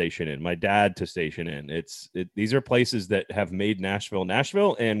grandfather to Station Inn, my dad to Station Inn. These are places that have made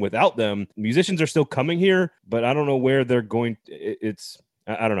Nashville, and without them, musicians are still coming here, but I don't know where they're going.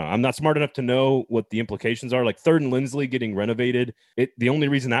 I don't know. I'm not smart enough to know what the implications are. Like Third and Lindsley getting renovated. The only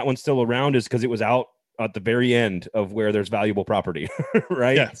reason that one's still around is because it was out at the very end of where there's valuable property,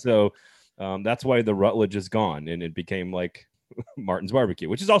 right? Yeah. So that's why the Rutledge is gone, and it became like Martin's Barbecue,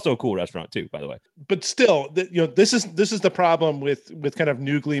 which is also a cool restaurant too, by the way. But still, this is the problem with kind of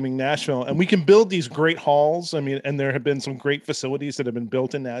new gleaming Nashville, and we can build these great halls. I mean, and there have been some great facilities that have been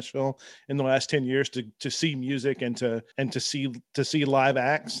built in Nashville in the last 10 years to see music and to see live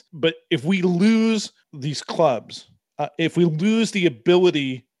acts. But if we lose these clubs, if we lose the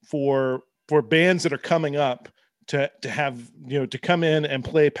ability for bands that are coming up to have, to come in and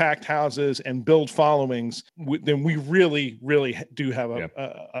play packed houses and build followings, then we really, really do have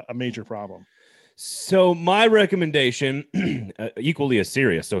a major problem. So my recommendation, equally as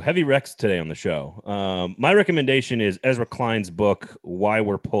serious, so heavy Rex today on the show. My recommendation is Ezra Klein's book, Why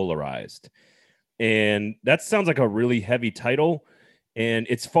We're Polarized. And that sounds like a really heavy title. And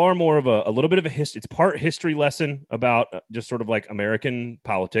it's far more of a little bit of it's part history lesson about just sort of like American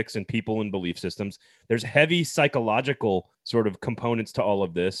politics and people and belief systems. There's heavy psychological sort of components to all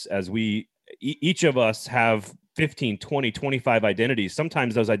of this, as each of us have 15, 20, 25 identities.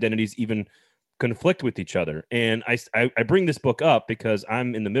 Sometimes those identities even conflict with each other. And I bring this book up because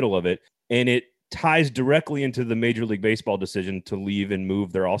I'm in the middle of it, and it ties directly into the Major League Baseball decision to leave and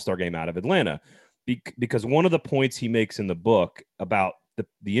move their All-Star game out of Atlanta. Because one of the points he makes in the book about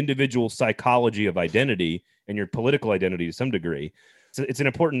the individual psychology of identity and your political identity to some degree, it's an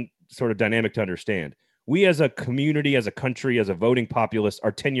important sort of dynamic to understand. We as a community, as a country, as a voting populace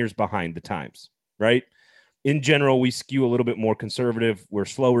are 10 years behind the times, right? In general, we skew a little bit more conservative. We're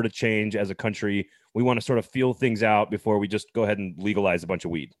slower to change as a country. We want to sort of feel things out before we just go ahead and legalize a bunch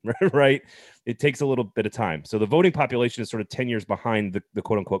of weed, right? It takes a little bit of time. So the voting population is sort of 10 years behind the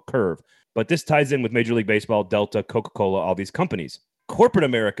quote unquote curve. But this ties in with Major League Baseball, Delta, Coca-Cola, all these companies. Corporate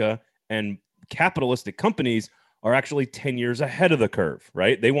America and capitalistic companies are actually 10 years ahead of the curve,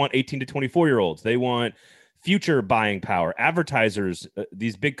 right? They want 18 to 24-year-olds. They want future buying power. Advertisers,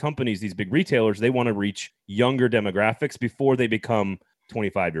 these big companies, these big retailers, they want to reach younger demographics before they become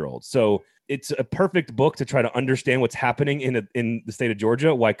 25-year-olds. So it's a perfect book to try to understand what's happening in the state of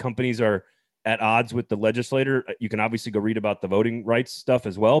Georgia, why companies are at odds with the legislator. You can obviously go read about the voting rights stuff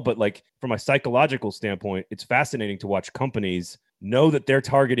as well. But like from a psychological standpoint, it's fascinating to watch companies know that they're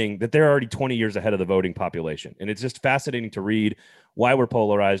already 20 years ahead of the voting population. And it's just fascinating to read Why We're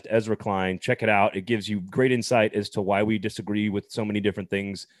Polarized, Ezra Klein. Check it out. It gives you great insight as to why we disagree with so many different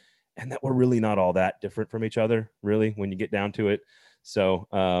things, and that we're really not all that different from each other, really, when you get down to it. So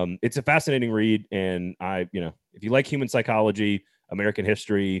it's a fascinating read. And if you like human psychology, American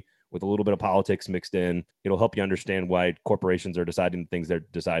history, with a little bit of politics mixed in, it'll help you understand why corporations are deciding the things they're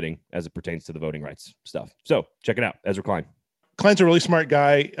deciding as it pertains to the voting rights stuff. So check it out. Ezra Klein. Klein's a really smart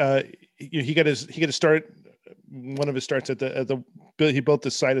guy. He got his start. One of his starts he built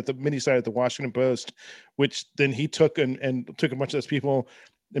this site mini site at the Washington Post, which then he took and took a bunch of those people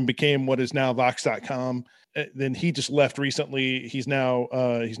and became what is now Vox.com. Then he just left recently. He's now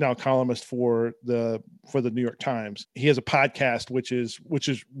a columnist for the New York Times. He has a podcast which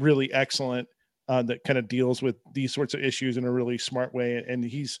is really excellent, that kind of deals with these sorts of issues in a really smart way. And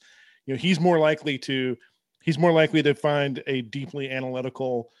he's more likely to find a deeply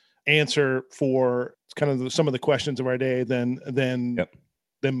analytical answer for kind of some of the questions of our day than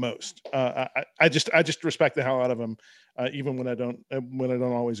most. I just respect the hell out of him, even when I don't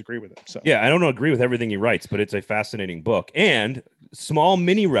always agree with him. So yeah, I don't agree with everything he writes, but it's a fascinating book. And small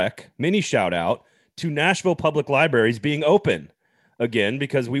mini shout out to Nashville Public Libraries being open again,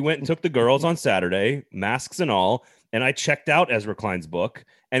 because we went and took the girls on Saturday, masks and all, and I checked out Ezra Klein's book,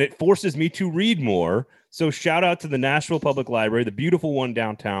 and it forces me to read more. So shout out to the Nashville Public Library, the beautiful one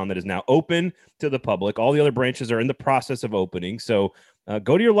downtown that is now open to the public. All the other branches are in the process of opening. So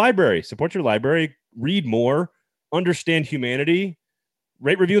go to your library, support your library, read more, understand humanity,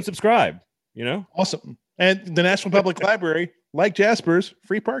 rate, review, and subscribe. Awesome. And the National Public Library, like Jasper's,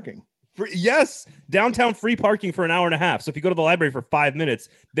 free parking. Yes, downtown free parking for an hour and a half. So if you go to the library for 5 minutes,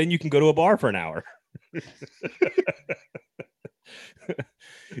 then you can go to a bar for an hour.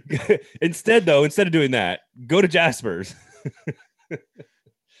 Instead of doing that, go to Jasper's.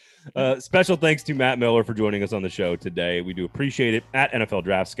 Special thanks to Matt Miller for joining us on the show today. We do appreciate it. At NFL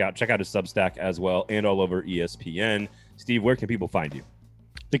Draft Scout, check out his Substack as well, and all over ESPN. Steve, where can people find you?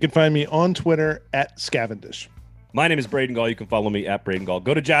 They can find me on Twitter at Scavendish. My name is Braden Gall. You can follow me at Braden Gall.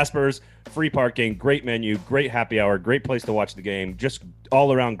 Go to Jasper's, free parking, great menu, great happy hour, great place to watch the game. Just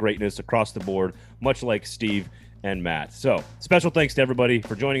all around greatness across the board, much like Steve and Matt. So special thanks to everybody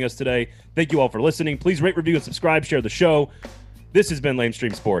for joining us today. Thank you all for listening. Please rate, review, and subscribe. Share the show. This has been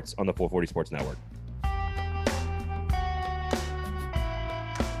Lamestream Sports on the 440 Sports Network.